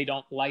 if they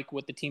don't like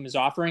what the team is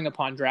offering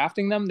upon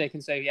drafting them, they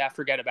can say, yeah,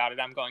 forget about it.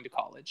 I'm going to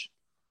college.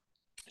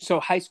 So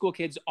high school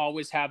kids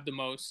always have the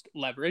most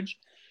leverage.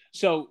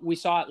 So we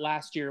saw it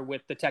last year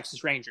with the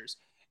Texas Rangers.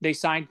 They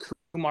signed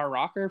Kumar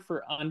Rocker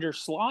for under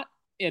slot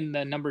in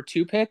the number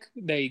 2 pick.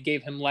 They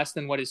gave him less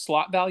than what his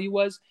slot value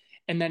was.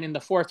 And then in the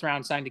 4th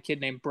round, signed a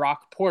kid named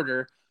Brock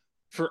Porter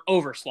for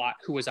over slot,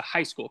 who was a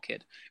high school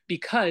kid,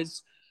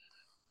 because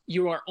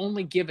you are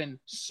only given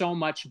so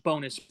much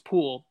bonus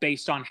pool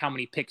based on how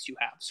many picks you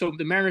have. So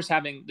the Mariners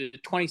having the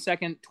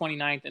 22nd,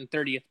 29th, and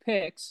 30th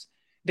picks,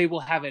 they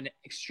will have an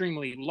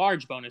extremely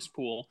large bonus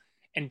pool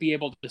and be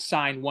able to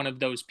sign one of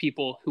those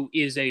people who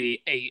is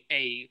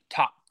a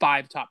top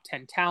 5, top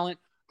 10 talent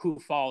who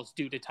falls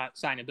due to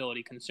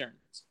signability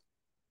concerns.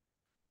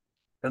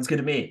 Sounds good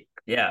to me.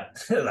 Yeah,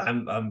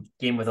 I'm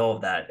game with all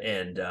of that.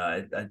 And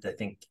I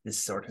think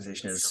this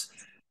organization has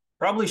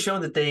probably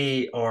shown that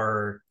they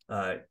are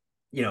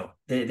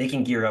they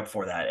can gear up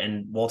for that.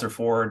 And Walter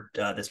Ford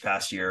this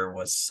past year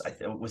was an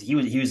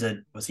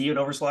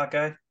overslot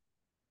guy?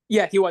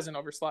 Yeah, he was an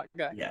overslot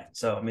guy. Yeah.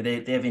 So I mean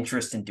they have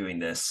interest in doing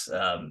this.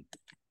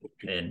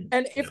 And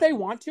if they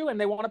want to and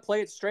they want to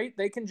play it straight,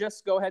 they can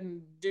just go ahead and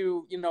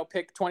do,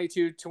 pick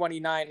 22,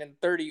 29, and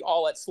 30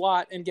 all at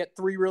slot and get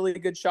 3 really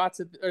good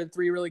shots or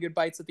 3 really good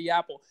bites at the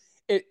apple.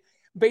 It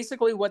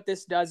basically what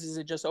this does is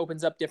it just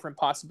opens up different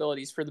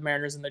possibilities for the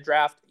Mariners in the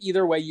draft.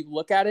 Either way you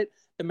look at it,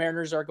 the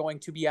Mariners are going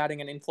to be adding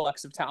an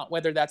influx of talent,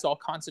 whether that's all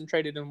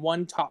concentrated in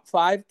one top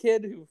 5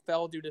 kid who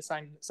fell due to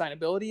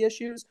signability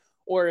issues,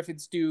 or if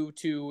it's due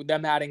to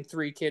them adding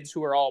 3 kids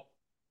who are all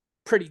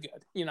pretty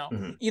good.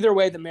 Either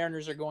way, the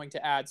Mariners are going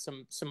to add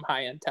some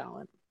high-end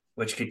talent.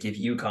 which could give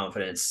you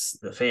confidence,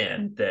 the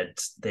fan,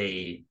 that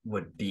they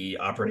would be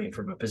operating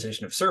from a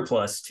position of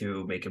surplus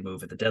to make a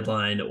move at the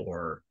deadline,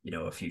 or,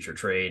 a future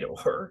trade,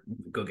 or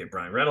go get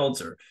Brian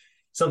Reynolds or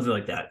something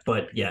like that.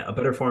 But yeah, a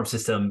better farm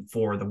system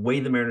for the way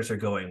the Mariners are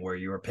going, where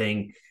you are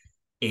paying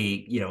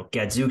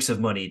gadzooks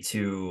of money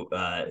to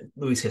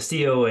Luis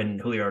Castillo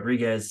and Julio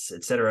Rodriguez,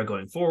 et cetera,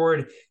 going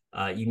forward.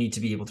 You need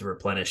to be able to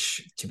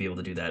replenish to be able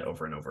to do that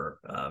over and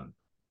over,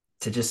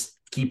 to just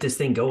keep this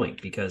thing going,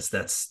 because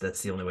that's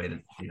the only way that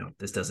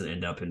this doesn't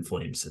end up in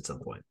flames at some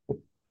point.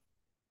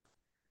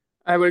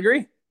 I would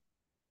agree.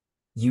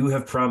 You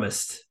have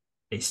promised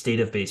a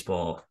state of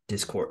baseball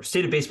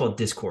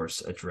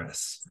discourse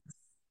address.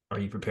 Are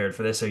you prepared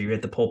for this? Are you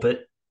at the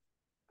pulpit?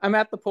 I'm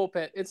at the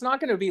pulpit. It's not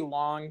going to be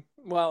long.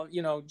 Well,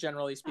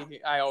 generally speaking,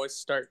 I always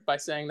start by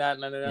saying that,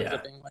 and then it ends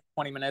up being like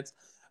 20 minutes.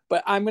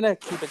 But I'm going to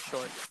keep it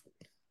short.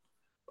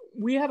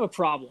 We have a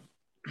problem.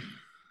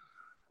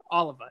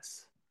 All of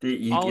us.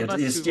 You have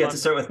to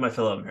start with my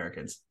fellow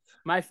Americans.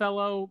 My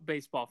fellow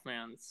baseball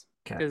fans.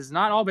 Because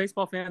not all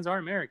baseball fans are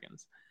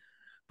Americans.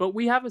 But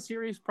we have a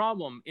serious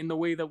problem in the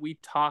way that we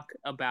talk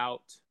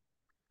about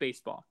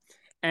baseball.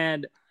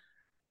 And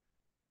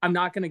I'm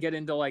not going to get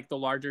into like the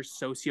larger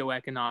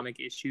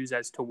socioeconomic issues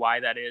as to why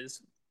that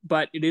is,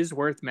 but it is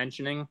worth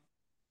mentioning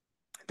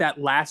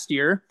that last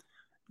year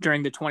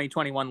during the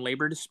 2021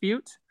 labor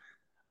dispute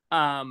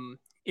in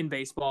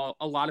baseball,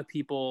 a lot of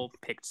people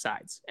picked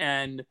sides,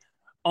 and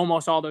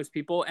almost all those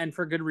people, and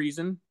for good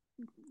reason,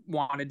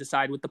 wanted to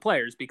side with the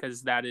players,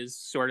 because that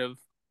is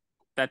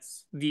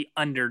that's the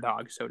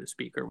underdog, so to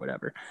speak, or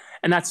whatever.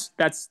 And that's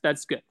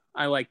good.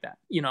 I like that,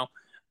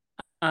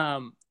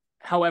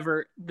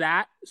 However,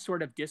 that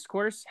sort of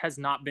discourse has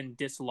not been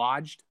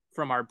dislodged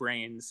from our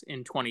brains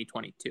in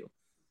 2022.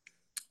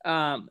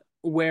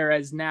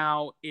 Whereas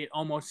now it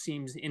almost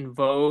seems in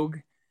vogue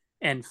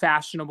and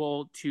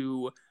fashionable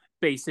to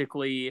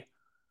basically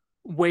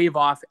wave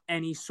off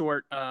any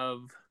sort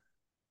of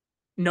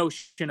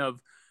notion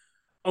of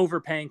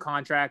overpaying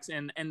contracts.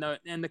 And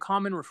the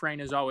common refrain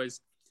is always,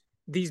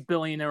 these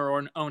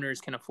billionaire owners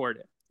can afford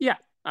it. Yeah,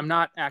 I'm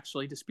not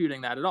actually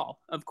disputing that at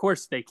all. Of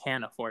course they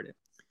can afford it.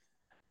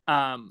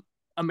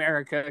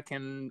 America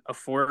can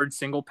afford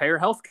single-payer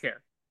healthcare.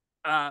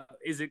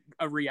 Is it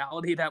a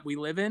reality that we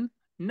live in?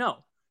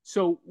 No.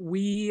 So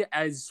we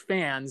as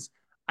fans,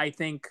 I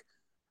think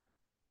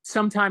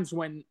sometimes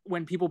when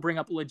people bring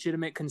up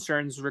legitimate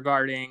concerns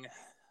regarding,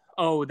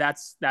 oh,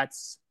 that's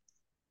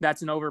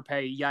an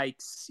overpay,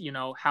 yikes,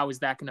 how is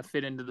that going to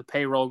fit into the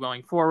payroll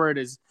going forward?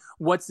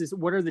 What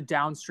are the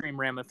downstream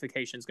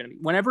ramifications going to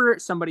be? Whenever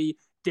somebody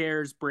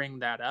dares bring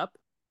that up,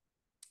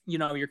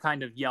 you're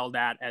kind of yelled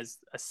at as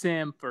a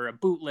simp or a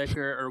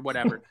bootlicker or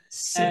whatever.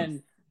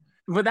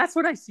 But that's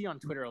what I see on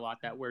Twitter a lot,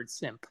 that word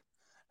simp.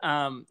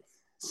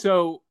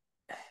 So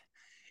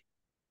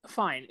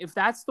fine. If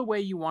that's the way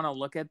you want to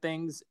look at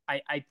things,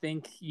 I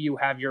think you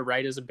have your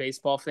right as a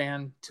baseball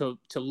fan to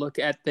look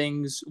at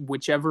things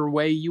whichever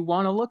way you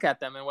want to look at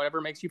them and whatever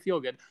makes you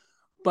feel good.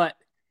 But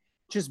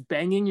just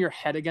banging your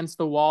head against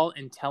the wall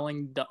and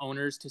telling the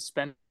owners to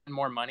spend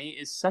more money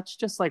is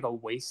just like a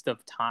waste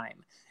of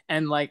time.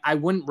 And I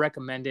wouldn't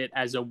recommend it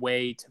as a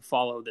way to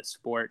follow the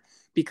sport,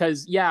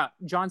 because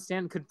John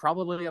Stanton could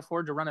probably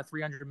afford to run a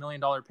 $300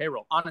 million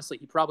payroll. Honestly,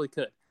 he probably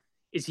could.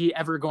 Is he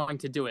ever going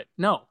to do it?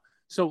 No.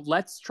 So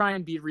let's try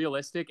and be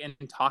realistic and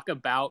talk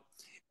about,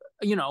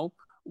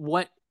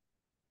 what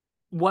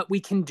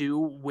we can do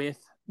with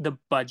the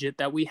budget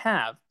that we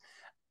have.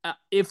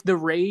 If the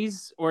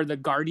Rays or the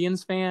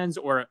Guardians fans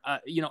or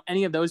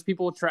any of those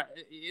people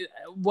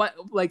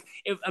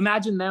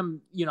imagine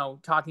them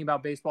talking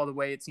about baseball the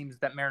way it seems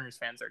that Mariners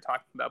fans are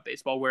talking about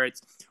baseball, where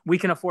it's, we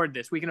can afford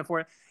this, we can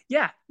afford it.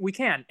 Yeah, we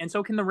can, and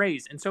so can the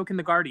Rays, and so can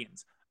the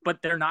Guardians,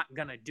 but they're not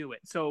gonna do it.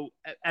 So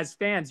as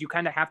fans, you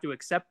kind of have to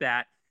accept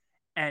that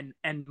and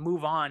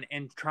move on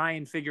and try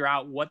and figure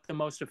out what the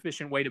most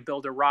efficient way to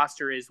build a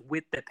roster is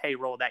with the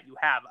payroll that you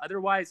have.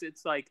 Otherwise,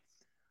 it's like,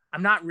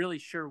 I'm not really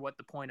sure what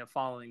the point of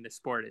following the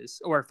sport is,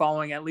 or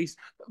following, at least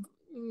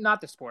not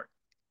the sport,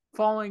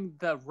 following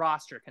the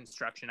roster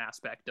construction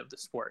aspect of the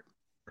sport.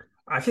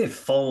 I think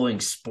following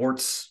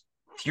sports,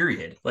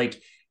 period. I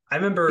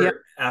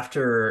remember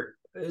after,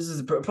 this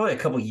is probably a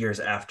couple years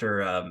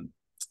after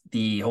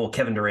the whole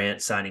Kevin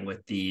Durant signing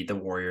with the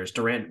Warriors.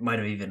 Durant might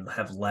have even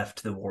have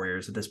left the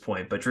Warriors at this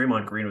point, but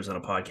Draymond Green was on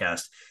a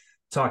podcast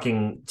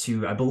talking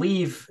to, I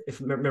believe, if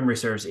memory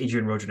serves,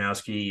 Adrian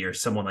Wojnarowski or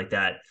someone like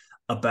that,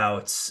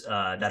 about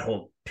that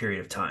whole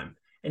period of time.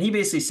 And he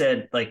basically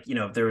said,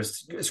 there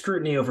was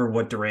scrutiny over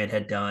what Durant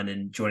had done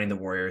and joining the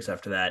Warriors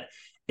after that.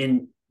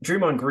 And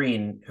Draymond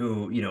Green,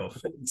 who,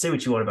 say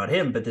what you want about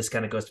him, but this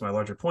kind of goes to my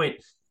larger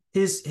point.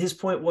 His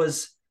point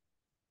was,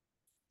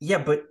 yeah,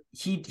 but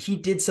he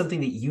did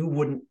something that you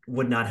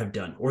would not have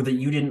done, or that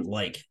you didn't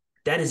like.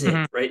 That is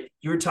it, right?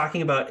 You're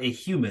talking about a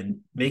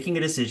human making a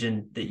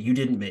decision that you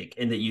didn't make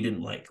and that you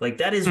didn't like.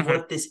 That is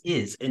what this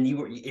is. And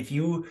if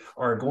you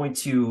are going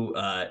to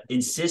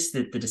insist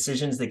that the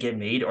decisions that get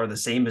made are the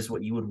same as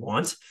what you would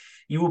want,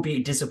 you will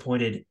be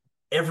disappointed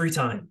every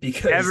time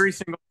because every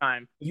single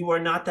time. You are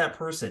not that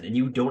person and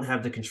you don't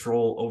have the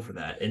control over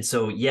that. And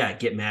so, yeah,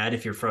 get mad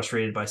if you're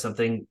frustrated by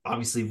something,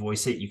 obviously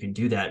voice it. You can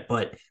do that.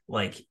 But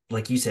like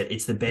you said,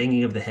 it's the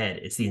banging of the head.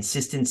 It's the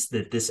insistence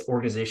that this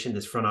organization,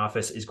 this front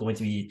office is going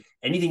to be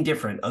anything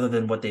different other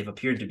than what they've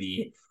appeared to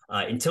be.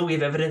 Until we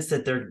have evidence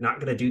that they're not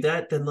going to do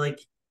that, then like,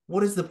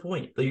 what is the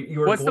point?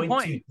 You are going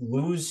to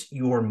lose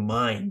your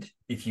mind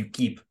if you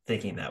keep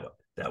thinking that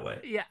way.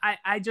 Yeah,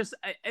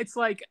 it's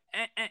like,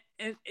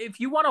 if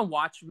you want to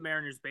watch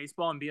Mariners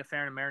baseball and be a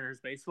fan of Mariners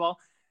baseball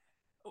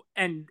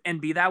and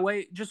be that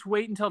way, just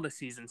wait until the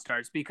season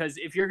starts. Because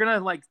if you're going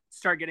to like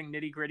start getting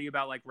nitty gritty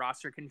about like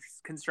roster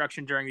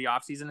construction during the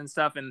offseason and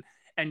stuff,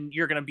 and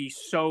you're going to be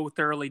so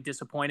thoroughly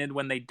disappointed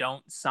when they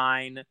don't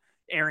sign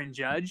Aaron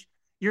Judge,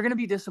 you're going to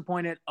be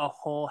disappointed a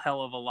whole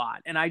hell of a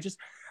lot. And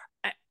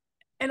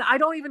I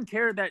don't even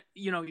care that,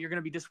 you're going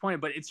to be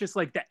disappointed, but it's just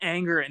like the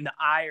anger and the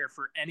ire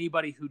for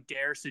anybody who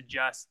dares to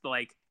just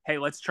like, hey,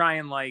 let's try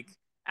and like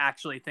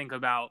actually think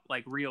about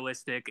like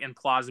realistic and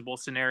plausible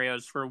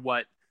scenarios for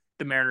what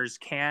the Mariners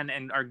can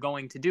and are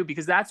going to do,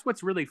 because that's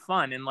what's really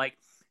fun. And like,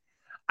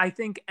 I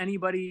think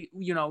anybody,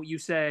 you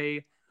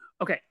say,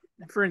 okay,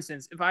 for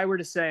instance, if I were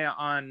to say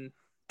on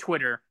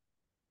Twitter,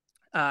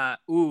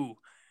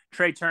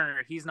 Trey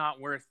Turner, he's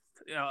not worth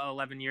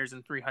 11 years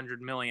and $300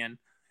 million.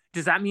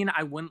 Does that mean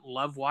I wouldn't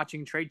love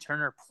watching Trey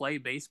Turner play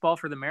baseball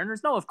for the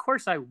Mariners? No, of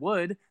course I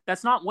would.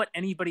 That's not what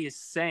anybody is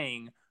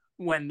saying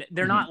when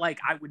they're not like,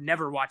 I would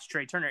never watch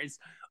Trey Turner.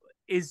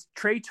 Is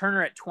Trey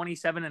Turner at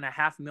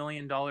 $27.5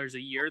 million a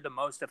year the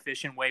most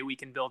efficient way we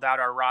can build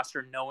out our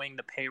roster, knowing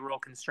the payroll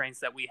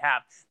constraints that we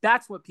have?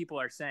 That's what people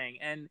are saying.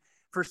 And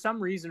for some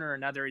reason or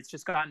another, it's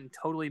just gotten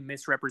totally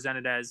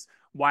misrepresented as,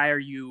 why are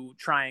you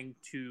trying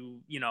to,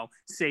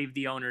 save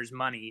the owner's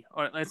money?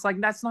 Or it's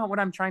like, that's not what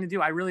I'm trying to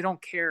do. I really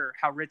don't care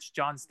how rich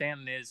John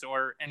Stanton is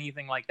or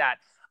anything like that.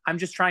 I'm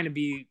just trying to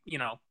be,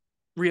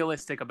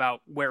 realistic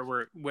about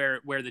where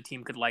the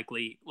team could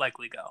likely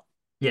go.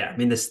 Yeah, I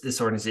mean, this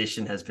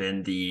organization has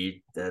been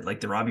the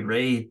Robbie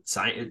Ray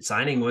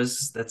signing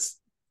that's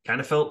kind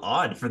of felt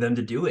odd for them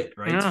to do it,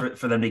 right? Yeah.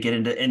 For them to get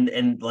into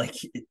and like,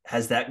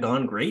 has that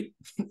gone great?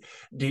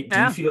 do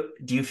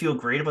you feel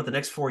great about the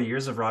next 4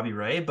 years of Robbie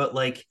Ray? But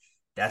like,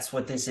 that's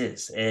what this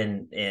is,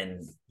 and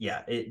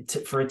yeah,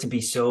 for it to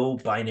be so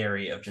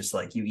binary of just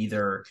like, you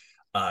either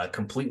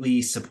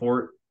completely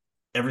support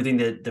everything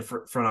that the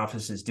front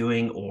office is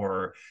doing,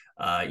 or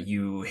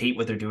you hate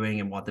what they're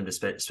doing and want them to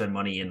spend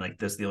money, and like,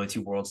 those are the only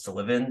two worlds to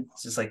live in.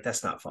 It's just like,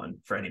 that's not fun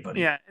for anybody.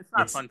 Yeah, it's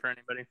not fun for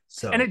anybody.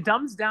 So, and it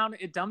dumbs down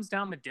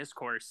the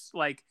discourse,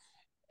 like,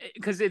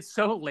 because it's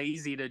so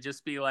lazy to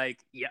just be like,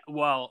 yeah,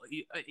 well,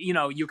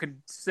 you could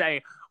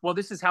say, well,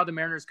 this is how the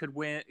Mariners could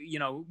win,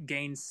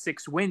 gain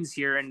 6 wins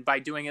here, and by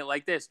doing it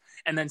like this,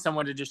 and then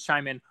someone to just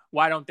chime in,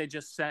 why don't they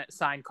just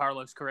sign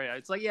Carlos Correa?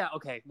 It's like, yeah,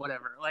 okay,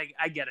 whatever. Like,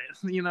 I get it.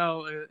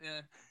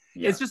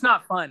 Yeah. It's just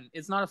not fun.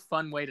 It's not a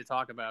fun way to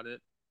talk about it.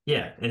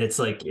 Yeah, and it's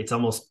like, it's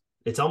almost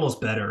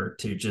better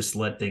to just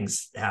let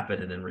things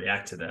happen and then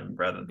react to them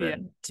rather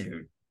than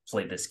to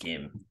play this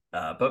game.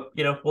 But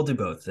we'll do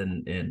both,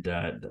 and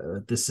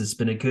this has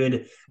been a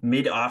good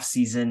mid-off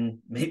season,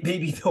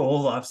 maybe the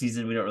whole off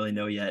season, we don't really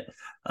know yet.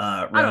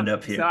 Round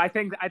up here. So I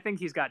think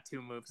he's got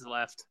 2 moves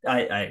left.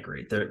 I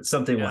agree.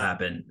 Something will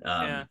happen.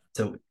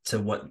 To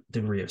what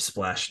degree of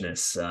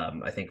splashness?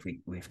 I think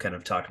we've kind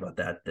of talked about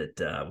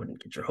that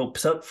wouldn't get your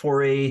hopes up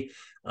for a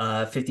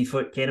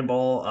 50-foot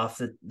cannonball off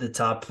the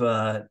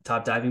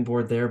top diving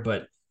board there,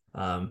 but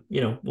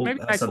we'll maybe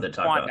have something to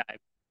talk about. Dive.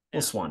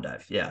 Well, swan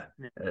dive, yeah.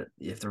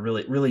 You have to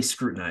really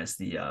scrutinize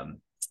the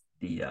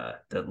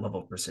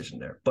level of precision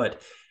there.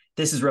 But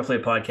this is Roughly a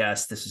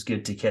Podcast. This is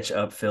good to catch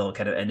up. Phil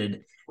kind of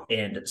ended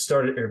and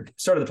started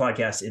the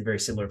podcast in very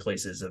similar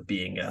places of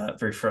being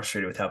very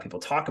frustrated with how people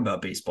talk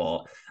about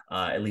baseball,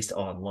 at least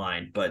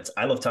online. But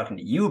I love talking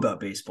to you about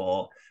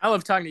baseball. I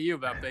love talking to you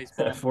about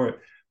baseball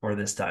for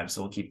this time.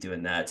 So we'll keep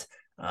doing that.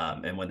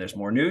 And when there's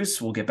more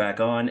news, we'll get back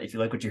on. If you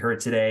like what you heard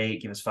today,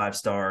 give us 5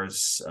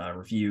 stars,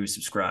 review,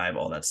 subscribe,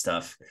 all that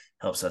stuff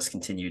helps us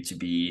continue to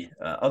be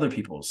other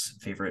people's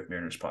favorite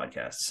Mariners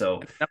podcast.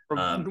 So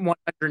number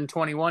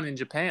 121 in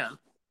Japan.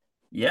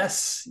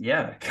 Yes.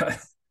 Yeah.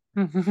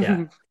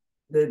 Yeah.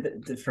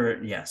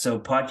 So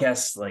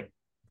podcasts, like,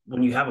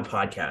 when you have a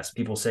podcast,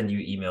 people send you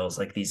emails,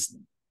 like these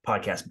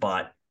podcast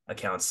bot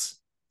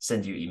accounts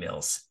send you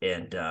emails,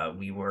 and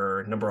we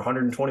were number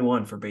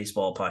 121 for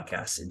baseball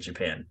podcasts in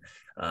Japan,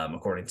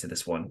 according to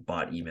this one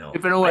bot email.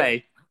 Giving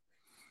away.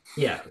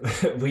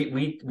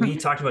 We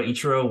talked about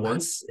Ichiro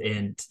once,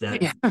 and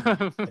that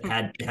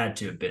had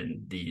to have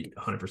been the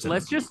 100%.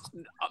 Let's just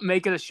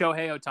make it a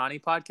Shohei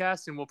Ohtani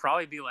podcast, and we'll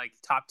probably be like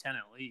top 10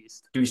 at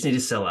least. Do we just need to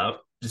sell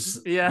out?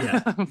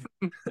 Yeah.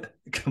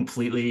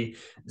 Completely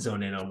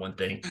zone in on one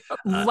thing.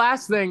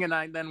 Last thing,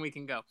 and then we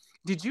can go.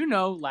 Did you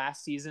know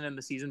last season and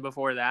the season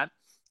before that,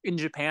 in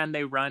Japan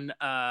they run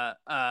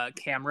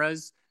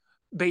cameras?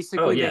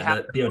 Basically, they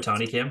have the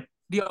Ohtani cam.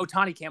 The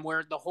Ohtani cam,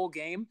 where the whole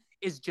game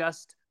is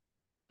just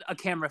a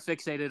camera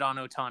fixated on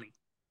Ohtani.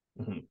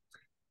 Mm-hmm.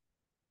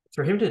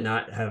 for him to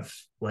not have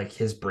like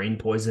his brain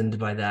poisoned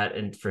by that,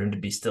 and for him to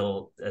be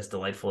still as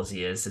delightful as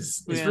he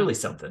is really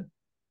something.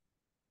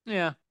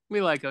 Yeah,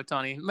 we like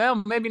Ohtani.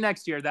 Well, maybe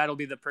next year that'll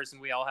be the person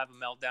we all have a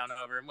meltdown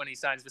over when he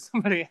signs with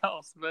somebody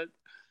else. But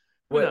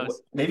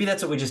maybe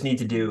that's what we just need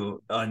to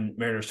do on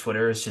Mariners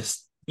Twitter, is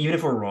just, even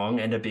if we're wrong,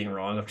 end up being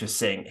wrong, of just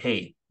saying,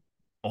 hey,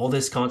 all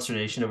this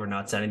consternation over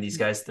not signing these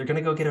guys, they're going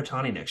to go get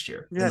Ohtani next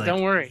year. Yeah,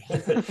 don't worry.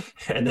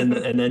 and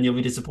then you'll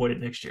be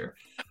disappointed next year.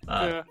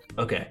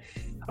 Okay.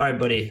 All right,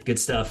 buddy. Good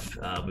stuff.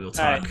 We will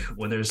talk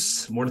when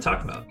there's more to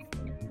talk about.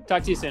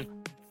 Talk to you soon.